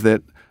idea is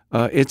that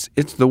it's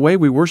the way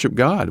we worship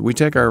God. We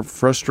take our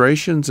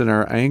frustrations and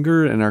our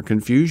anger and our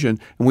confusion,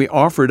 and we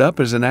offer it up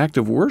as an act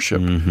of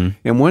worship. Mm-hmm.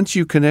 And once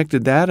you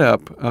connected that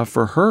up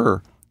for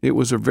her, it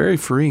was a very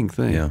freeing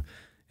thing. Yeah.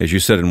 As you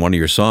said in one of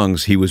your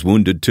songs, he was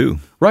wounded too.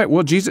 Right.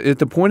 Well, Jesus, at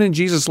the point in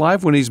Jesus'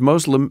 life when he's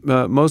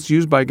most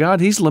used by God,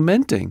 he's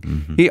lamenting.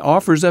 Mm-hmm. He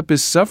offers up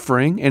his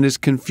suffering and his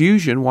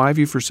confusion. Why have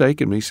you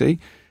forsaken me? See?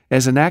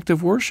 as an act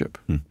of worship.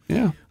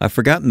 Yeah. I've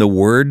forgotten the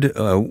word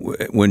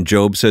when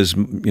Job says,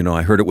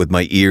 I heard it with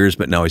my ears,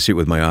 but now I see it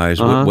with my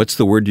eyes. What's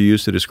the word you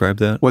use to describe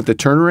that? What, the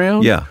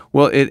turnaround? Yeah.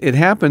 Well, it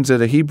happens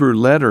at a Hebrew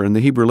letter, and the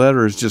Hebrew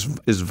letter is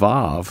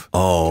vav.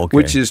 Oh, okay.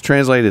 Which is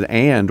translated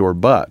and or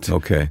but.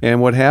 Okay.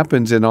 And what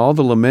happens in all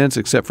the laments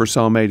except for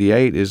Psalm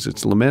 88 is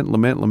it's lament,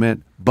 lament,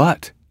 lament,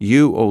 but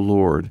you, O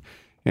Lord.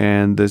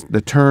 And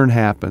the turn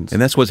happens. And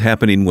that's what's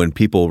happening when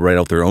people write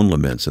out their own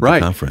laments at the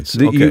conference.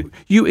 Okay.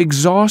 You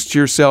exhaust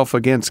yourself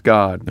against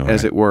God,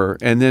 as it were.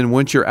 And then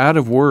once you're out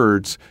of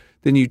words,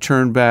 then you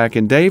turn back.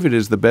 And David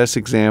is the best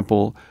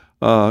example.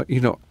 I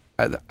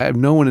have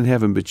no one in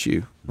heaven but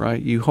you,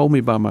 right? You hold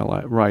me by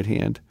my right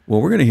hand.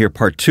 Well, we're going to hear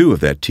part 2 of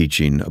that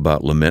teaching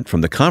about lament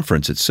from the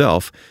conference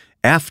itself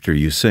after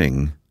you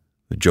sing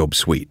the Job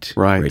Suite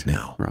right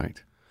now.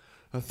 Right.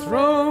 A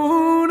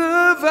throne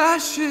of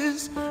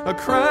ashes, a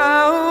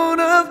crown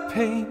of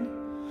pain,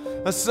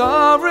 a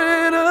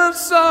sovereign of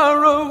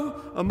sorrow,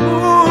 a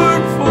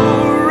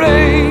mournful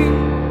reign.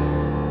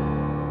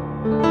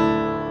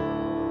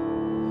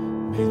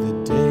 May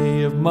the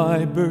day of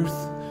my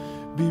birth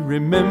be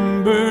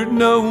remembered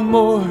no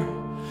more.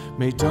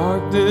 May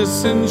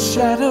darkness and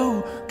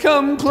shadow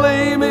come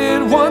claim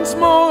it once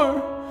more.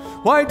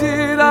 Why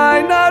did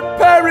I not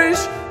perish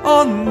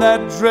on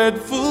that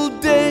dreadful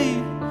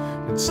day,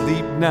 and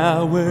sleep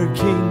now where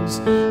kings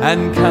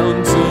and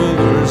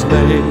counselors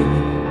lay?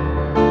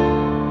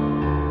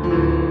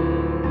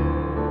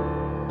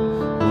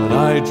 What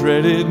I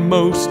dreaded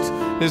most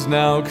has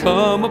now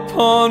come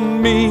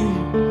upon me.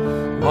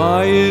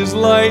 Why is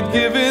light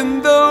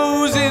given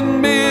those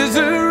in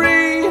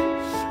misery?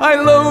 I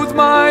loathe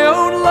my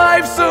own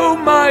life, so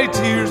my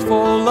tears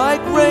fall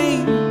like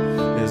rain,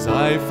 as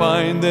I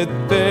find that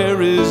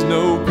there is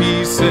no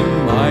peace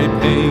in my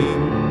pain.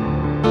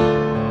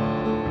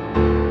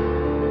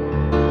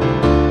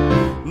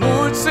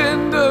 Lord,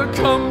 send a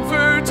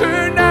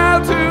comforter now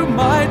to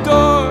my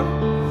door,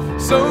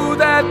 so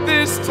that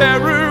this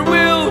terror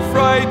will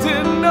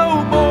frighten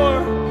no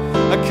more.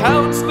 A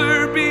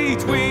counselor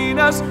between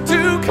us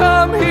to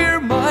come hear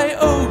my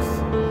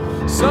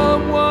oath,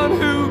 someone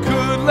who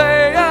could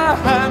lay a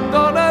hand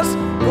on us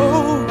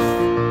both.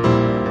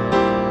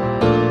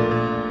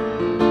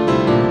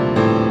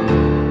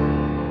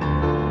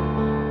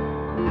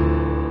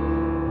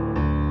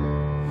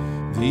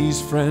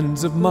 These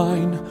friends of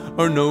mine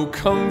are no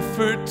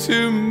comfort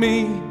to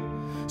me,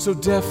 so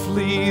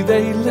deafly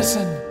they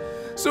listen,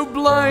 so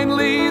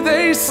blindly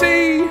they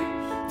see.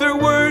 Their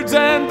words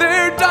and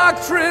their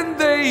doctrine,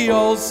 they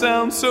all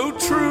sound so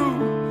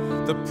true.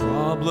 The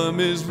problem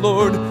is,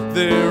 Lord,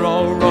 they're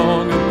all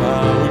wrong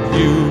about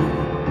you.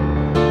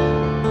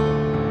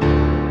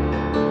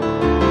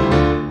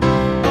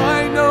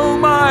 I know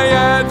my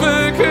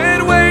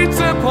advocate waits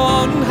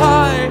upon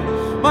high.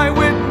 My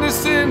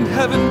witness in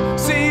heaven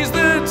sees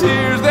the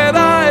tears that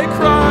I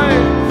cry.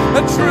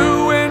 A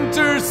true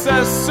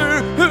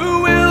intercessor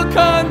who will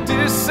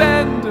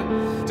condescend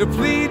to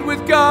plead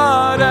with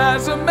God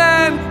as a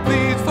man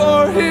pleads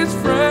for his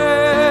friend.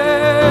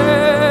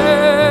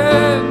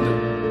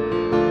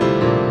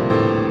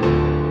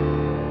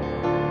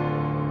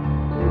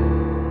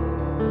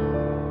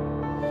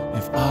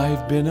 If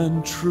I've been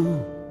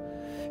untrue,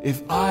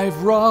 if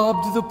I've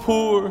robbed the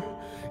poor,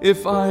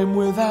 if I'm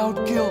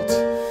without guilt,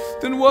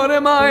 then what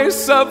am I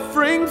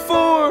suffering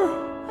for?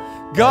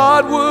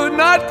 God would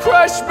not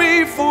crush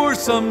me for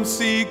some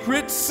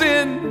secret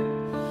sin.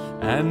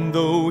 And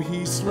though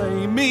he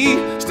slay me,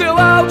 still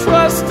I'll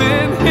trust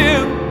in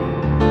him.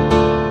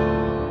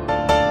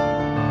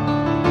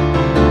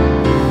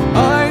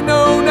 I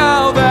know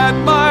now that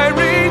my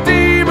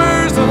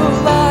Redeemer's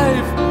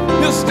alive.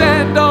 He'll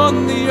stand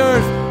on the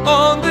earth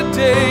on the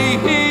day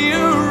he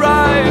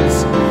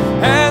arrives.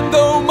 And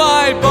though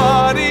my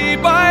body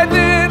by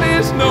then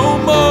is no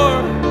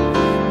more,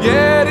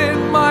 yet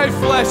in my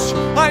flesh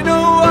I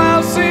know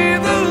I'll see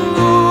the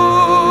Lord.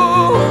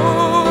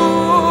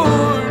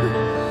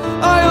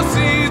 I'll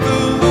see the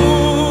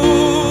Lord.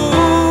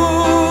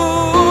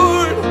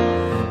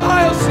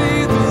 I'll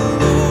see the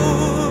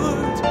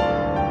Lord.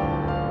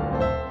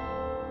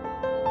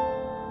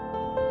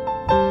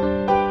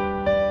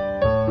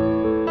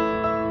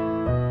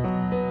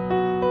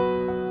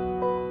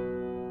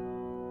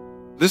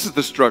 This is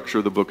the structure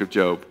of the book of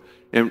Job.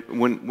 And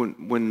when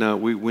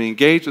we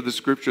engage with the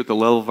scripture at the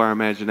level of our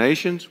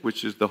imaginations,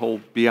 which is the whole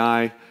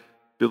BI,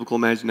 biblical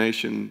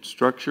imagination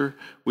structure,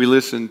 we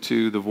listen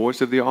to the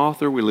voice of the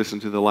author, we listen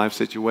to the life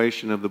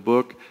situation of the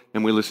book,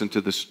 and we listen to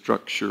the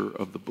structure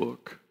of the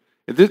book.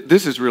 And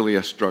this is really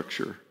a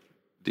structure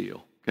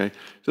deal. Okay,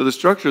 so the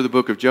structure of the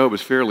book of Job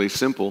is fairly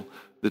simple.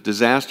 The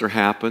disaster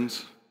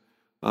happens,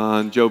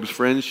 and Job's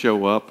friends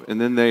show up,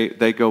 and then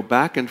they go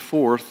back and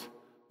forth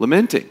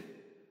lamenting.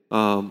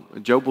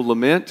 Job will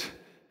lament.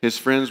 His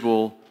friends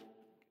will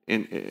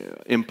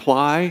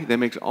imply. They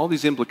make all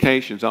these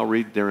implications. I'll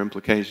read their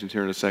implications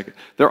here in a second.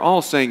 They're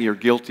all saying you're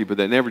guilty, but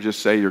they never just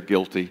say you're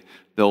guilty.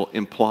 They'll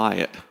imply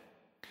it.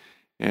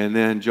 And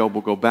then Job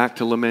will go back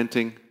to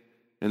lamenting,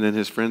 and then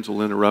his friends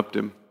will interrupt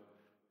him,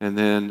 and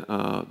then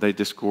they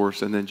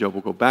discourse, and then Job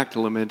will go back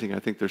to lamenting. I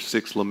think there's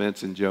 6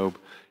 laments in Job.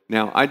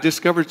 Now, I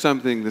discovered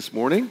something this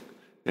morning,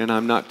 and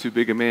I'm not too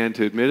big a man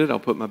to admit it. I'll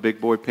put my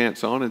big boy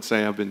pants on and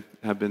say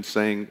I've been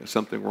saying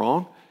something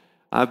wrong.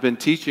 I've been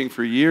teaching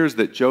for years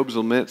that Job's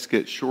laments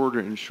get shorter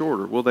and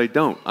shorter. Well, they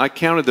don't. I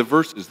counted the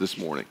verses this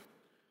morning.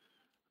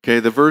 Okay,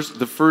 the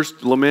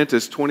first lament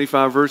is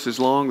 25 verses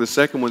long. The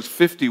second one's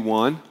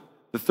 51.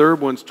 The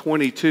third one's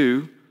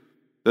 22.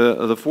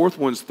 The fourth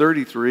one's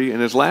 33.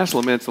 And his last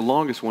lament's the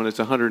longest one. It's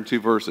 102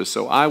 verses.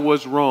 So I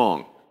was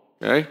wrong.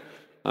 Okay?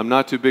 I'm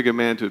not too big a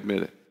man to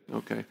admit it.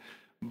 Okay.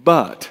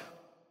 But,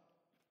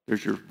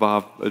 there's your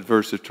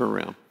adversive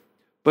turnaround.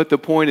 But the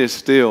point is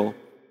still,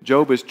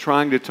 Job is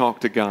trying to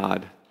talk to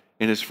God,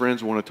 and his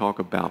friends want to talk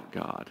about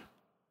God.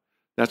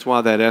 That's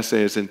why that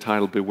essay is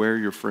entitled, Beware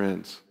Your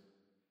Friends.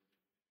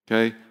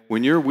 Okay?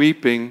 When you're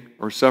weeping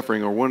or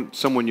suffering, or when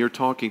someone you're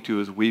talking to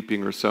is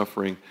weeping or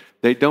suffering,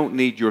 they don't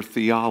need your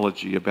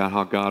theology about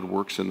how God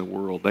works in the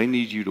world. They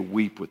need you to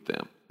weep with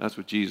them. That's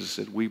what Jesus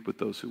said, weep with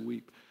those who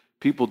weep.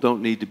 People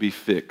don't need to be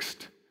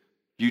fixed.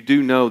 You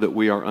do know that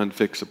we are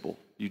unfixable.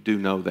 You do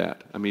know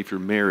that. I mean, if you're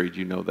married,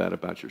 you know that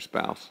about your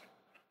spouse,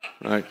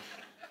 right?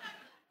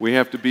 We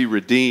have to be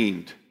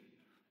redeemed.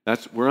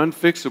 We're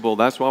unfixable.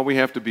 That's why we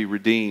have to be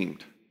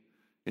redeemed.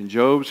 And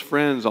Job's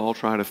friends all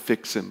try to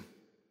fix him.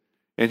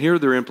 And here are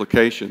their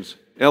implications.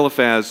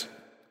 Eliphaz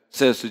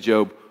says to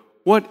Job,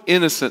 what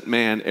innocent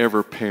man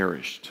ever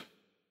perished?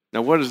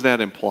 Now, what does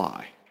that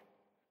imply?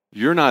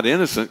 You're not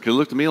innocent because it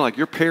looked to me like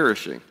you're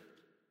perishing,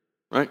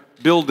 right?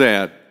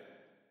 Bildad,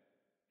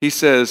 he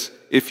says,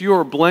 if you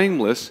are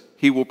blameless,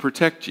 he will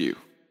protect you.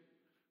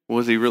 What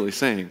was he really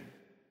saying?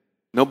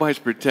 Nobody's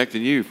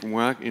protecting you from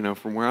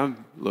where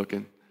I'm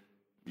looking.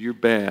 You're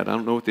bad. I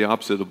don't know what the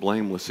opposite of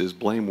blameless is.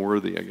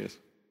 Blameworthy, I guess.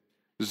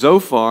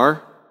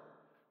 Zophar,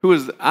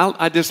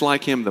 I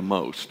dislike him the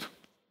most.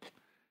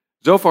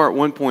 Zophar at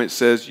one point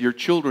says, your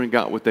children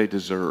got what they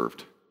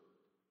deserved.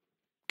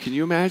 Can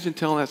you imagine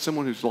telling that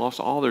someone who's lost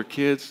all their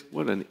kids?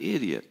 What an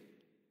idiot.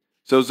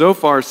 So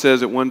Zophar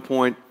says at one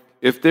point,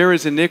 if there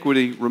is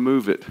iniquity,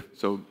 remove it.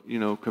 So,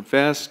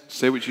 confess,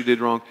 say what you did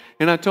wrong.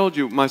 And I told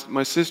you,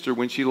 my sister,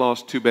 when she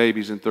lost 2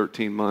 babies in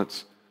 13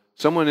 months,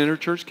 someone in her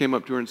church came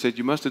up to her and said,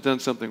 you must have done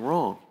something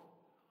wrong.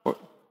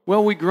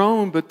 Well, we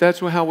groan, but that's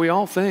how we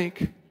all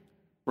think,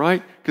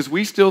 right? Because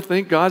we still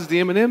think God's the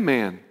M&M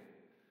man.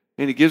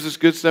 And he gives us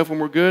good stuff when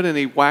we're good, and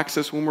he whacks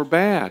us when we're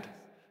bad.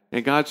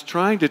 And God's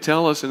trying to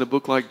tell us in a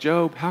book like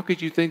Job, how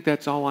could you think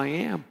that's all I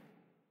am?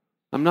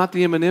 I'm not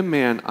the M&M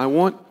man. I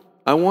want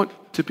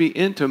to be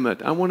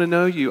intimate. I want to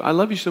know you. I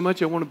love you so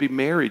much I want to be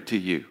married to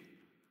you. Do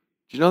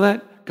you know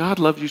that? God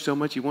loves you so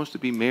much he wants to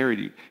be married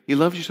to you. He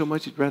loves you so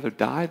much he'd rather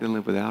die than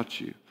live without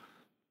you.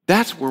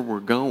 That's where we're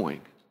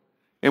going.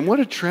 And what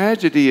a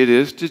tragedy it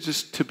is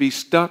to be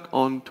stuck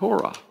on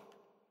Torah.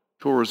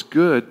 Torah's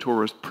good.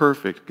 Torah's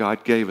perfect.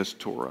 God gave us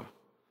Torah.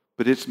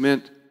 But it's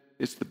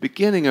the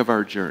beginning of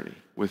our journey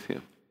with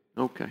him.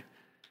 Okay.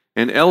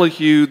 And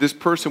Elihu, this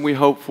person we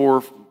hope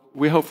for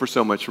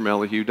so much from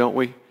Elihu, don't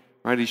we?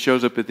 Right? He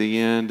shows up at the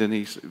end, and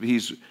he's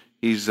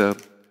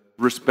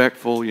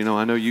respectful.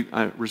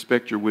 I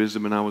respect your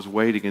wisdom, and I was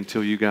waiting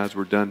until you guys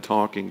were done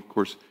talking. Of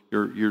course,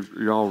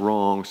 you're all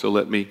wrong. So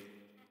let me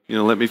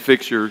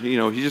fix your.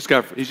 He just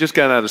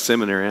got out of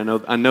seminary.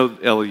 I know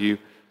Elihu.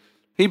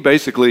 He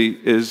basically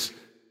is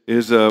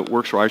a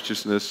works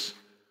righteousness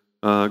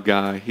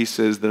guy. He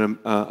says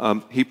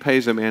that he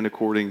pays a man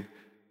according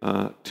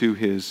to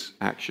his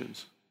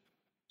actions.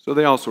 So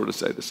they all sort of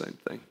say the same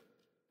thing.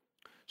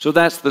 So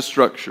that's the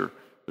structure.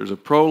 There's a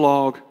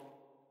prologue.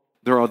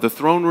 There are the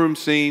throne room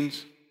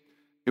scenes.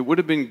 It would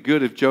have been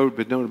good if Job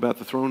had known about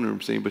the throne room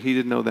scene, but he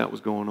didn't know that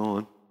was going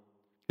on.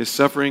 His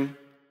suffering,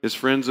 his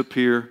friends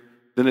appear.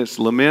 Then it's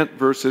lament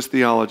versus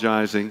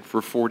theologizing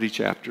for 40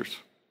 chapters.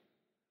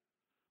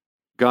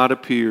 God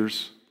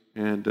appears,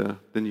 and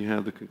then you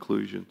have the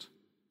conclusions.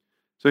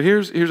 So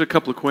here's a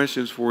couple of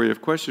questions for you.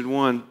 Question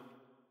 1,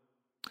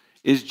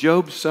 is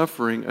Job's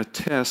suffering a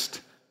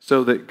test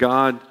so that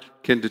God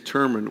can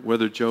determine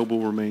whether Job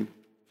will remain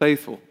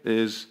faithful?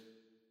 Is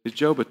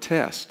Job a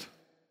test?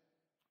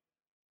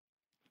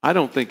 I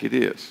don't think it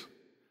is.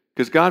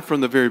 Because God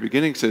from the very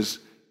beginning says,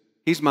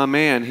 he's my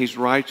man, he's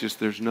righteous,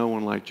 there's no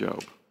one like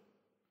Job.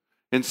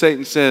 And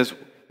Satan says,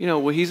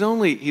 he's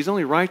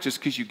only righteous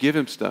because you give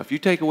him stuff. You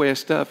take away his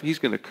stuff, he's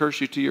going to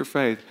curse you to your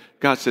faith.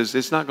 God says,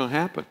 it's not going to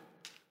happen.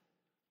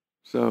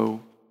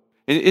 So,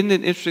 and isn't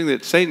it interesting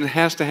that Satan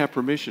has to have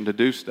permission to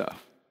do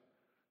stuff?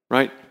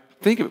 Right?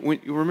 Think of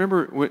it.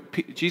 Remember what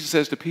Jesus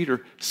says to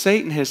Peter,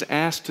 Satan has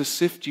asked to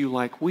sift you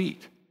like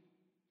wheat.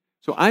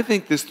 So I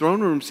think this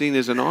throne room scene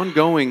is an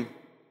ongoing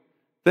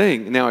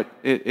thing. Now,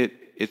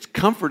 it's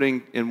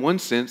comforting in one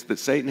sense that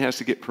Satan has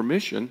to get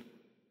permission,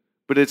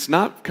 but it's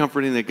not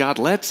comforting that God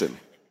lets him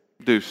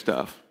do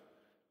stuff.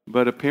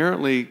 But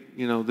apparently,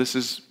 this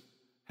is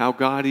how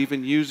God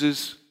even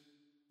uses,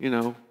 I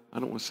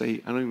don't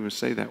even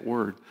say that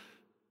word.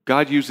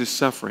 God uses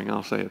suffering,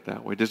 I'll say it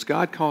that way. Does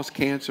God cause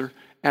cancer?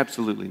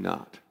 Absolutely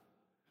not.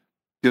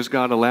 Does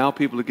God allow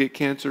people to get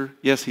cancer?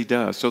 Yes, he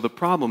does. So the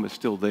problem is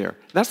still there.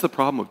 That's the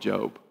problem of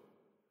Job.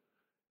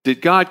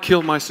 Did God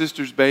kill my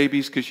sister's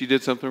babies because she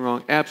did something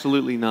wrong?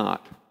 Absolutely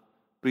not.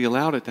 But he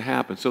allowed it to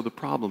happen, so the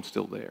problem's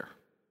still there.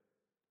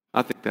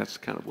 I think that's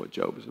kind of what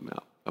Job is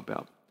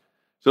about.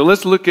 So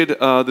let's look at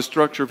the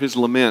structure of his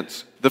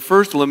laments. The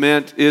first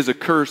lament is a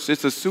curse.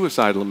 It's a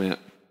suicide lament.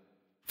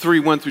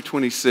 3:1 through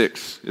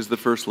 26 is the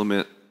first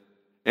lament.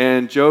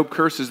 And Job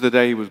curses the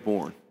day he was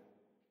born.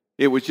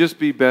 It would just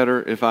be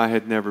better if I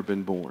had never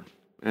been born.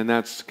 And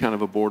that's kind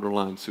of a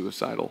borderline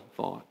suicidal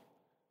thought.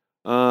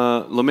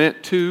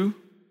 Lament 2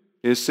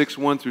 is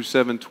 6:1 through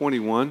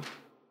 7:21.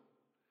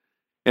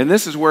 And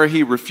this is where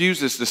he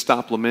refuses to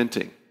stop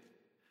lamenting.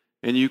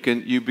 And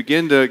you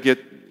begin to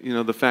get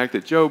the fact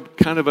that Job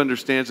kind of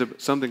understands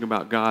something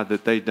about God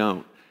that they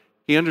don't.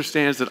 He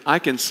understands that I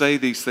can say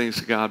these things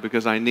to God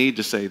because I need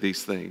to say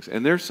these things.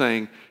 And they're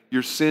saying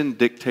your sin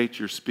dictates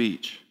your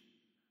speech.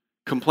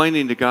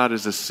 Complaining to God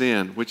is a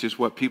sin, which is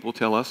what people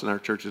tell us in our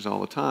churches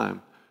all the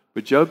time.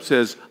 But Job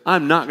says,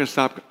 I'm not going to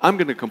stop. I'm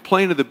going to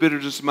complain of the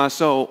bitterness of my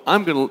soul.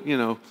 I'm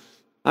going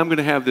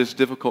to have this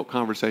difficult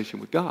conversation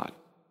with God.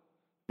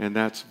 And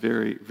that's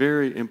very,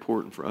 very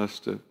important for us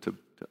to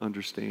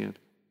understand.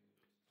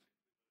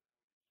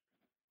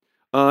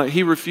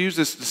 He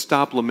refuses to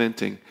stop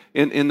lamenting.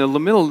 In the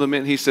middle of the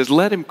lament, he says,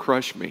 let him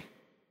crush me.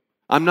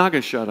 I'm not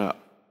going to shut up.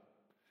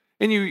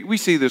 And we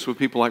see this with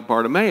people like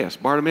Bartimaeus.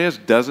 Bartimaeus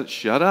doesn't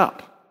shut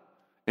up.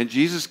 And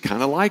Jesus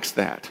kind of likes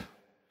that.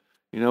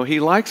 He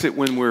likes it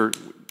when we're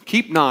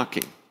keep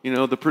knocking.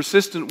 The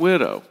persistent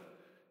widow.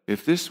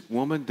 If this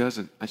woman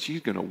doesn't,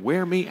 she's going to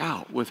wear me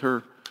out with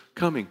her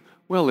coming.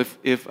 Well,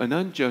 if an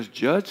unjust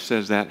judge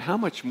says that, how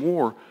much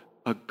more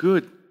a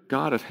good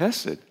God of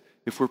Hesed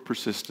if we're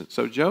persistent?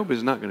 So Job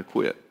is not going to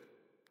quit.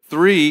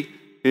 3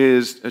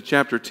 is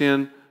chapter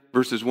 10,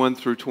 verses 1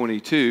 through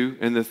 22,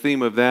 and the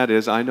theme of that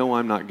is, I know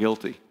I'm not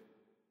guilty.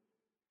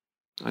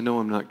 I know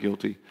I'm not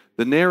guilty.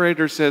 The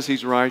narrator says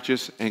he's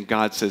righteous, and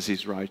God says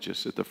he's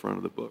righteous at the front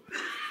of the book.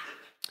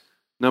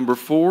 Number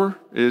 4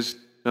 is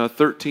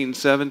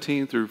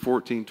 13:17 through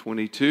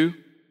 14:22.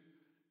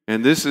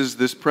 And this is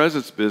this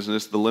presence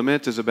business. The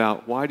lament is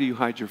about, why do you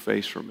hide your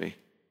face from me?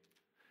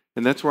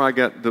 And that's where I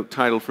got the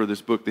title for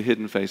this book, The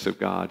Hidden Face of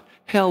God.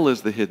 Hell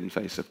is the hidden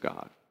face of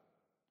God.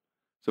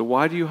 So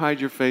why do you hide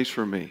your face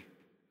from me?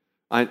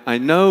 I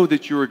know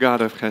that you are a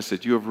God of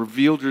chesed. You have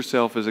revealed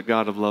yourself as a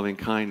God of loving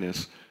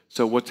kindness.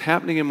 So what's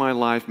happening in my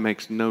life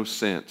makes no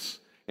sense.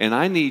 And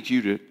I need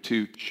you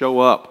to show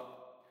up.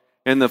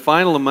 And the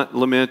final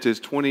lament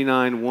is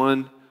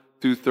 29:1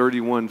 through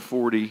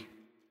 31:40,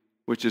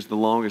 which is the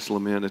longest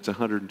lament. It's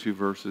 102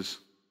 verses.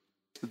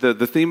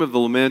 The theme of the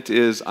lament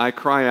is, I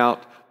cry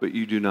out, but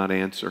you do not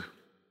answer.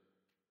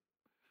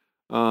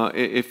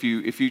 If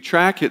you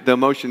track it, the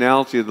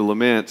emotionality of the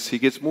laments, he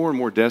gets more and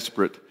more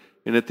desperate.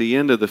 And at the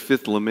end of the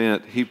 5th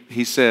lament,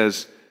 he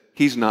says,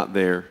 he's not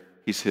there,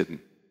 he's hidden.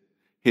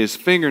 His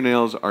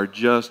fingernails are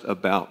just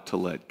about to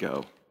let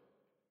go.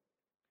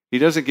 He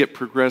doesn't get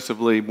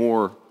progressively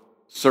more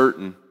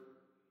certain.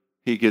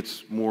 He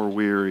gets more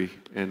weary,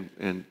 and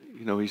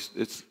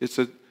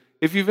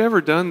if you've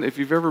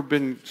ever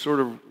been sort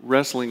of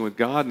wrestling with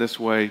God in this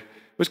way, it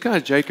was kind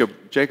of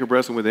Jacob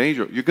wrestling with the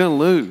angel. You're going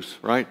to lose,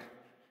 right?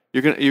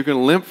 You're going to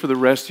limp for the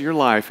rest of your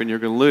life, and you're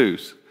going to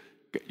lose.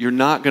 You're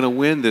not going to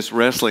win this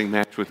wrestling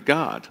match with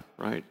God,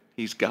 right?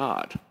 He's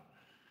God.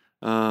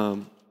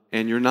 And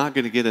you're not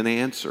going to get an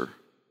answer,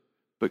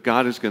 but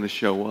God is going to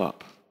show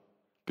up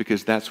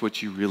because that's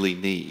what you really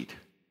need.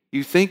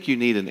 You think you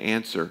need an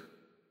answer.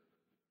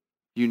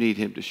 You need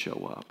him to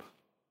show up.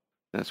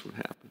 That's what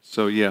happens.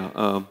 So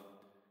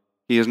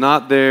he is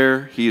not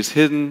there. He is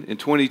hidden. In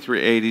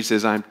 23:8, he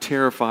says, I'm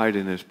terrified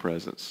in his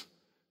presence.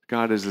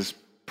 God is this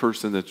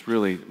person that's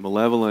really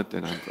malevolent,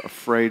 and I'm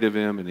afraid of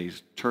him, and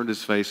he's turned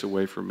his face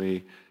away from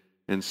me,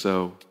 and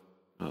so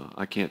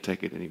I can't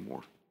take it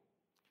anymore.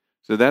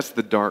 So that's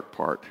the dark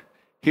part.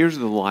 Here's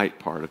the light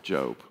part of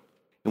Job.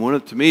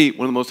 And to me,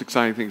 one of the most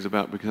exciting things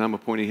about, because I'm a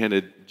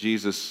pointy-headed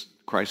Jesus,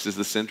 Christ is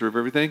the center of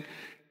everything,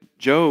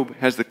 Job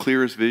has the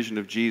clearest vision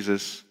of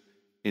Jesus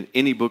in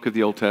any book of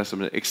the Old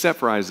Testament, except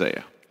for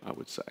Isaiah, I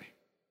would say.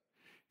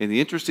 And the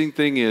interesting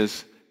thing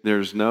is,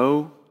 there's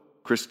no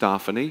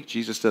Christophany.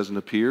 Jesus doesn't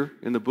appear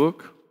in the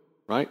book,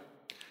 right?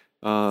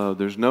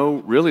 There's no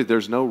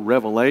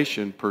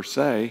revelation per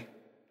se.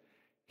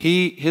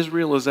 His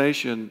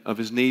realization of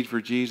his need for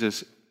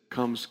Jesus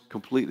comes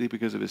completely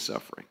because of his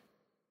suffering.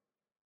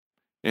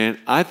 And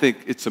I think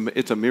it's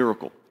a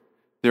miracle.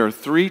 There are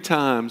 3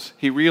 times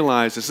he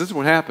realizes, this is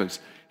what happens.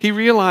 He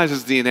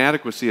realizes the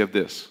inadequacy of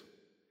this.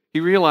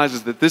 He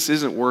realizes that this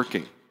isn't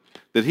working,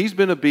 that he's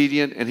been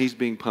obedient and he's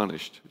being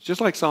punished. It's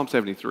just like Psalm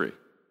 73.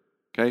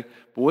 Okay?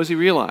 But what does he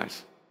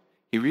realize?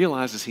 He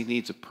realizes he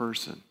needs a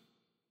person.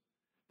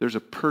 There's a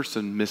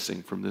person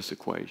missing from this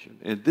equation.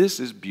 And this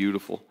is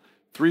beautiful.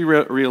 3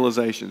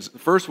 realizations. The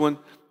first one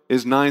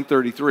is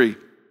 9:33.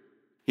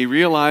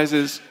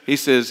 He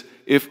says,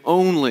 if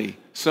only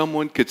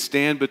someone could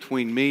stand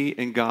between me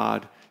and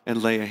God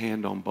and lay a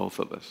hand on both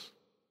of us.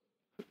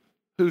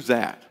 Who's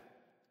that?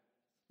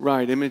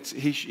 Right. I mean,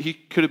 he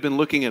could have been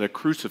looking at a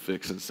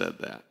crucifix and said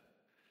that.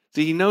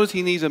 See, he knows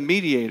he needs a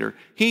mediator.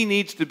 He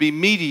needs to be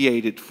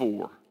mediated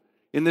for.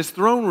 In this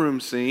throne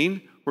room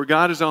scene, where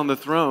God is on the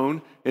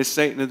throne, as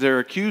Satan is there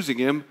accusing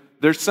him,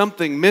 there's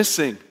something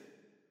missing,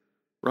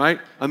 right?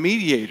 A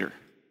mediator.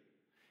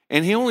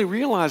 And he only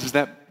realizes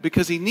that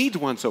because he needs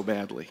one so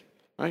badly,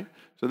 right?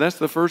 So that's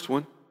the first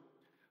one.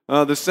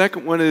 The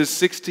second one is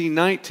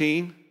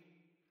 16:19.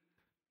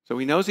 So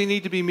he knows he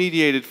needs to be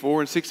mediated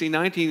for. In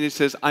 16:19, it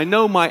says, I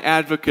know my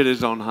advocate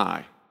is on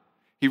high.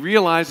 He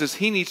realizes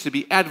he needs to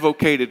be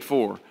advocated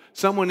for.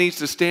 Someone needs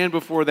to stand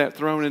before that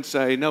throne and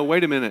say, no,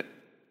 wait a minute.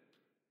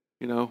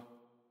 You know,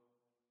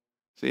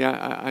 see,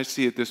 I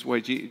see it this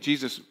way.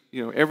 Jesus,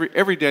 you know,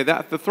 every day,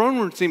 the throne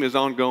room scene is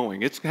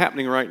ongoing. It's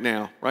happening right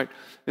now, right?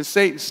 And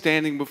Satan's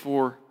standing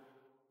before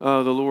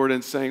the Lord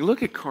and saying,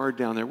 look at Card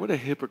down there. What a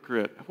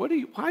hypocrite. Why do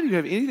you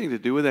have anything to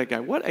do with that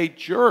guy? What a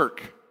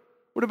jerk.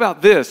 What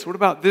about this? What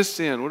about this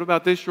sin? What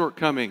about this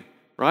shortcoming,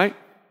 right?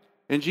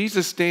 And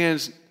Jesus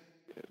stands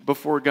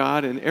before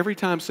God, and every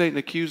time Satan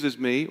accuses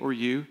me or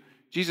you,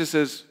 Jesus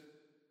says,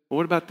 well,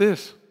 what about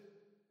this?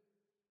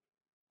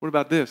 What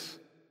about this?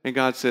 And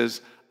God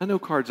says, I know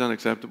Card's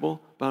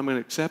unacceptable, but I'm going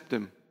to accept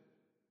him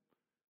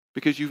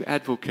because you've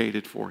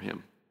advocated for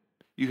him.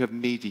 You have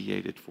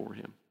mediated for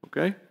him,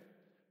 okay?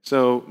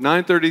 So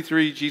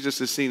 9:33, Jesus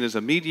is seen as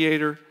a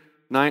mediator.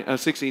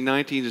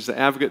 16:19 is the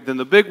advocate. Then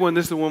the big one,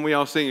 this is the one we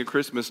all sing at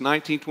Christmas,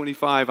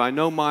 19:25, I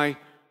know my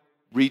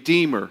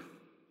Redeemer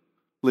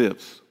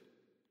lives.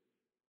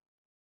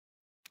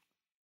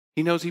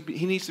 He knows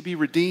he needs to be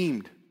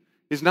redeemed.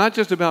 It's not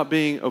just about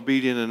being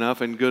obedient enough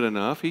and good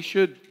enough. He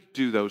should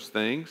do those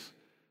things,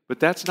 but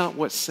that's not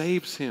what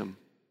saves him.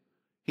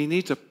 He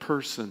needs a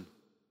person.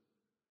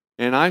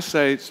 And I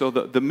say, so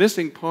the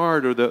missing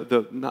part, or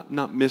the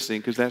not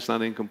missing, because that's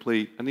not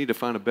incomplete. I need to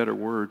find a better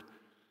word.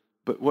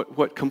 But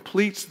what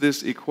completes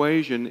this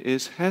equation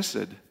is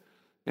Hesed.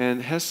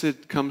 And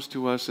Hesed comes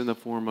to us in the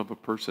form of a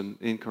person.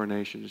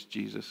 Incarnation is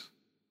Jesus.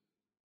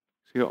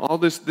 You know, all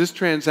this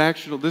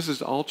transactional, this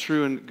is all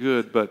true and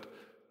good, but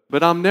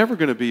I'm never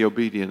going to be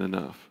obedient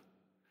enough.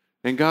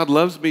 And God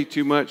loves me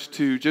too much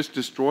to just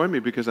destroy me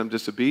because I'm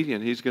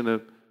disobedient. He's going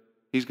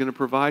to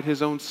provide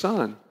his own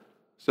son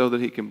so that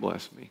he can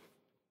bless me.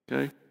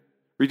 Okay?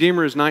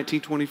 Redeemer is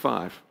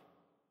 19:25.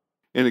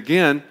 And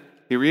again,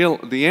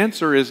 the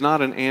answer is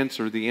not an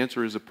answer. The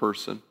answer is a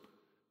person.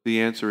 The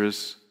answer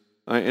is,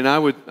 and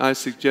I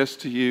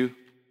suggest to you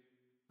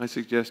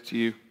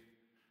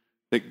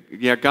that,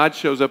 yeah, God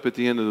shows up at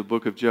the end of the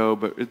book of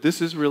Job, but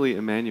this is really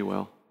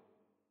Emmanuel,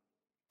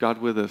 God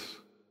with us.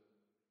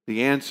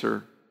 The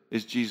answer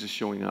is Jesus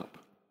showing up.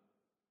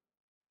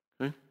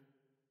 Okay?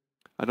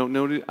 I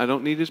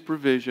don't need his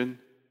provision.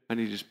 I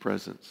need his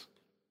presence.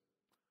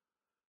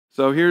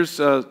 So here's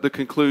the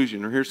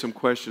conclusion, or here's some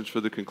questions for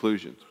the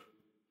conclusions.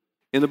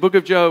 In the book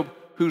of Job,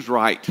 who's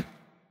right?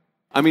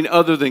 I mean,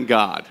 other than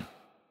God.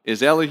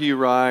 Is Elihu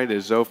right?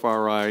 Is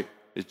Zophar right?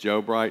 Is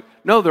Job right?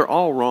 No, they're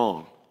all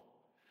wrong.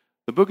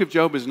 The book of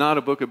Job is not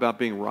a book about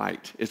being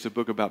right. It's a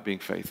book about being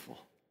faithful.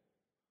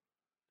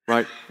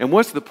 Right? And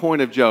what's the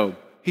point of Job?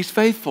 He's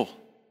faithful.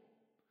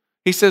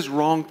 He says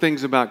wrong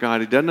things about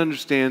God. He doesn't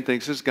understand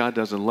things. Says God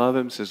doesn't love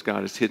him. Says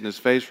God has hidden his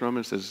face from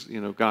him. Says,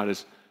 God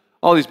is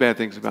all these bad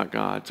things about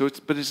God.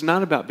 But it's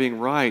not about being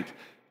right.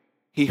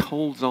 He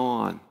holds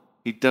on.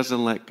 He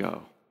doesn't let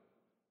go.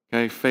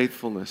 Okay,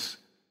 faithfulness.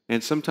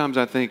 And sometimes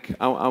I think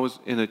I was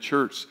in a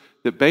church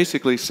that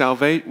basically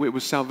it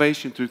was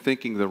salvation through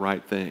thinking the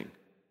right thing.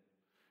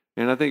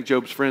 And I think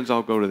Job's friends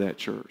all go to that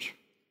church.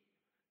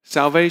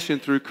 Salvation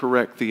through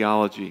correct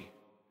theology.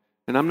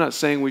 And I'm not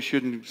saying we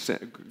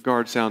shouldn't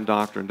guard sound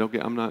doctrine.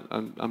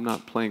 I'm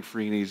not playing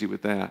free and easy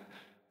with that.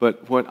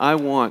 But what I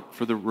want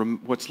for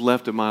what's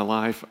left of my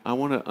life, I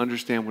want to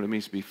understand what it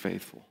means to be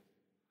faithful.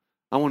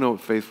 I want to know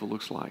what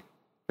faithfulness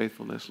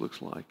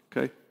looks like.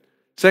 Okay.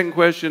 Second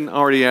question, I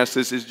already asked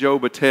this: is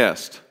Job a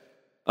test?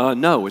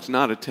 No, it's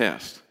not a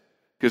test,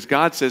 because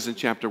God says in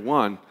chapter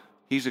 1,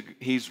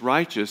 he's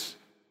righteous,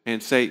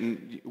 and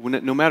Satan,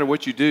 no matter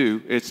what you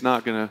do, he's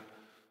not going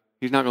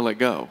to let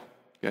go.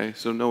 Okay,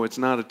 so no, it's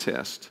not a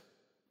test.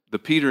 The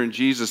Peter and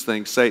Jesus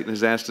thing, Satan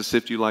has asked to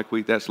sift you like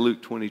wheat, that's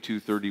Luke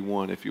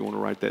 22:31, if you want to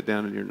write that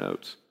down in your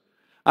notes.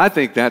 I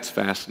think that's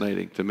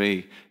fascinating to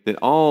me, that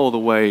all the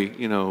way,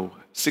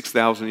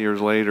 6,000 years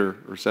later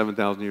or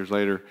 7,000 years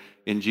later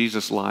in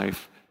Jesus'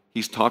 life,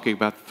 he's talking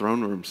about the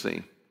throne room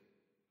scene.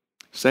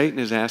 Satan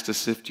has asked to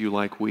sift you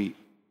like wheat,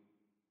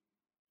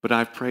 but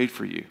I've prayed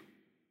for you.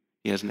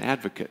 He has an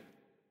advocate.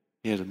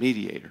 He has a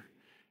mediator.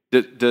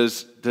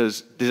 Does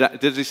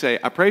he say,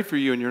 I prayed for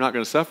you and you're not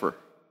going to suffer?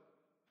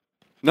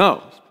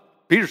 No.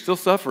 Peter still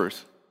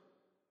suffers.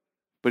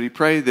 But he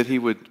prayed that he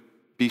would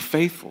be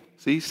faithful.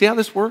 See how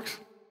this works?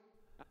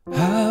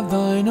 Have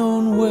thine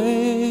own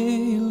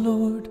way,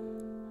 Lord.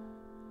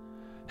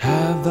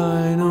 Have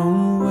thine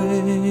own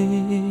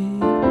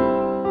way.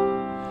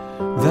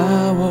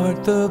 Thou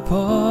art the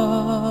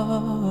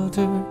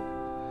potter,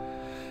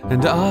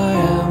 and I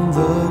am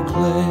the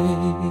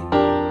clay.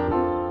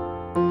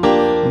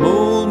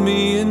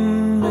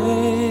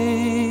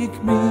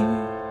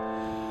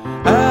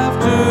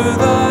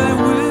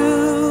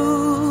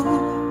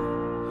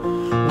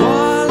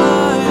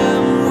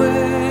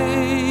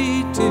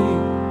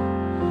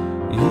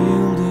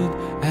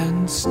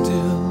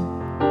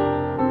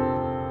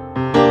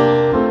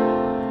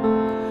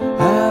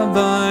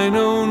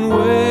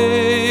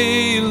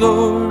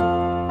 Lord,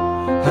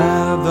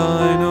 have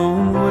thine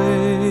own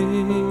way.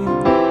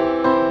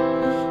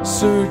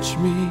 Search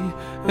me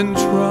and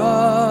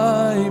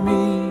try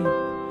me,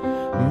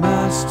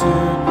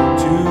 Master,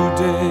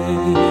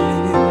 today.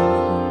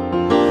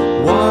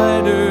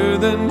 Whiter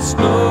than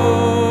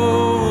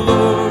snow,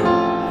 Lord,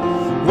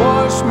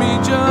 wash me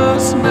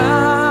just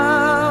now.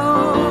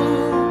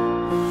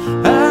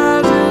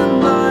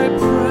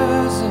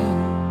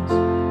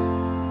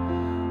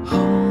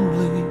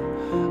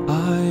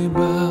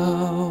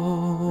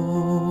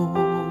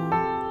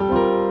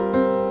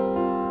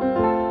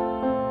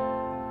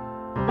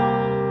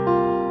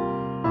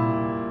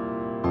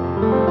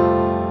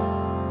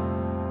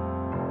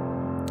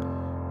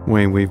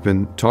 Wayne, we've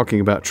been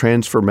talking about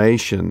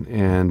transformation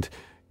and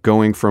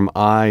going from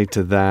I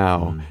to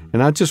thou.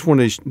 And I just want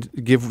to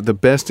give the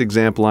best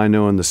example I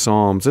know in the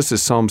Psalms. This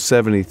is Psalm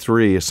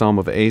 73, a psalm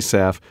of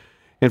Asaph.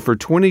 And for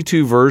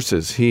 22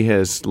 verses, he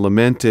has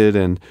lamented,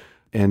 and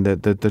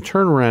the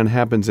turnaround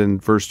happens in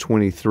verse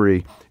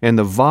 23. And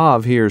the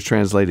vav here is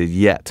translated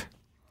yet.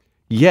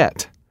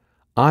 Yet,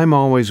 I'm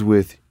always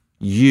with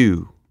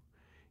you.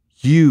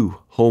 You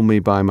hold me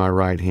by my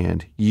right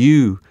hand.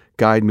 You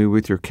guide me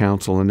with your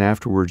counsel, and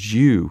afterwards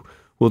you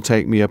will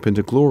take me up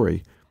into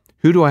glory.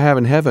 Who do I have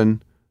in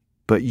heaven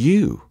but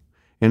you?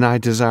 And I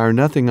desire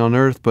nothing on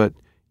earth but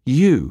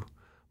you.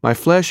 My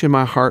flesh and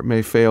my heart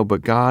may fail,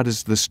 but God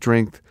is the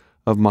strength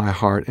of my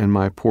heart and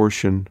my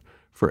portion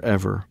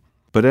forever.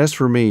 But as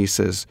for me, he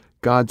says,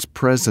 God's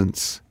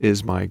presence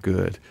is my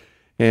good.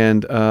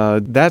 And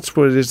that's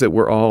what it is that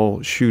we're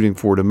all shooting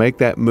for, to make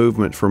that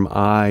movement from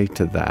I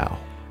to thou.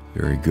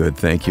 Very good.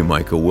 Thank you,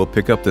 Michael. We'll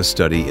pick up this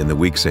study in the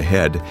weeks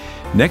ahead.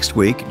 Next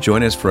week,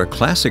 join us for a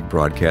classic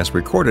broadcast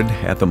recorded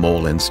at the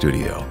Mole Inn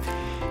Studio.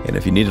 And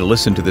if you need to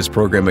listen to this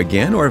program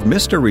again or have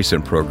missed a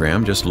recent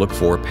program, just look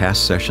for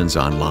past sessions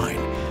online.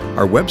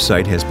 Our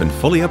website has been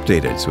fully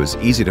updated, so it's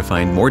easy to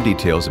find more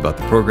details about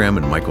the program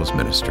and Michael's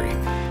ministry.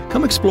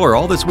 Come explore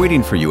all that's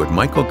waiting for you at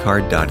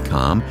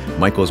michaelcard.com,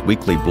 Michael's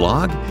weekly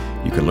blog.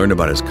 You can learn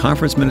about his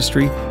conference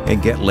ministry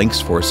and get links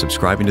for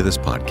subscribing to this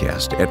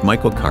podcast at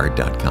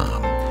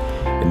michaelcard.com.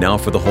 And now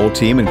for the whole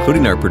team,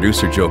 including our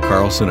producer, Joe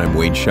Carlson, I'm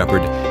Wayne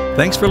Shepherd.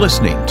 Thanks for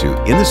listening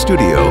to In the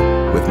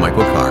Studio with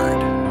Michael Card.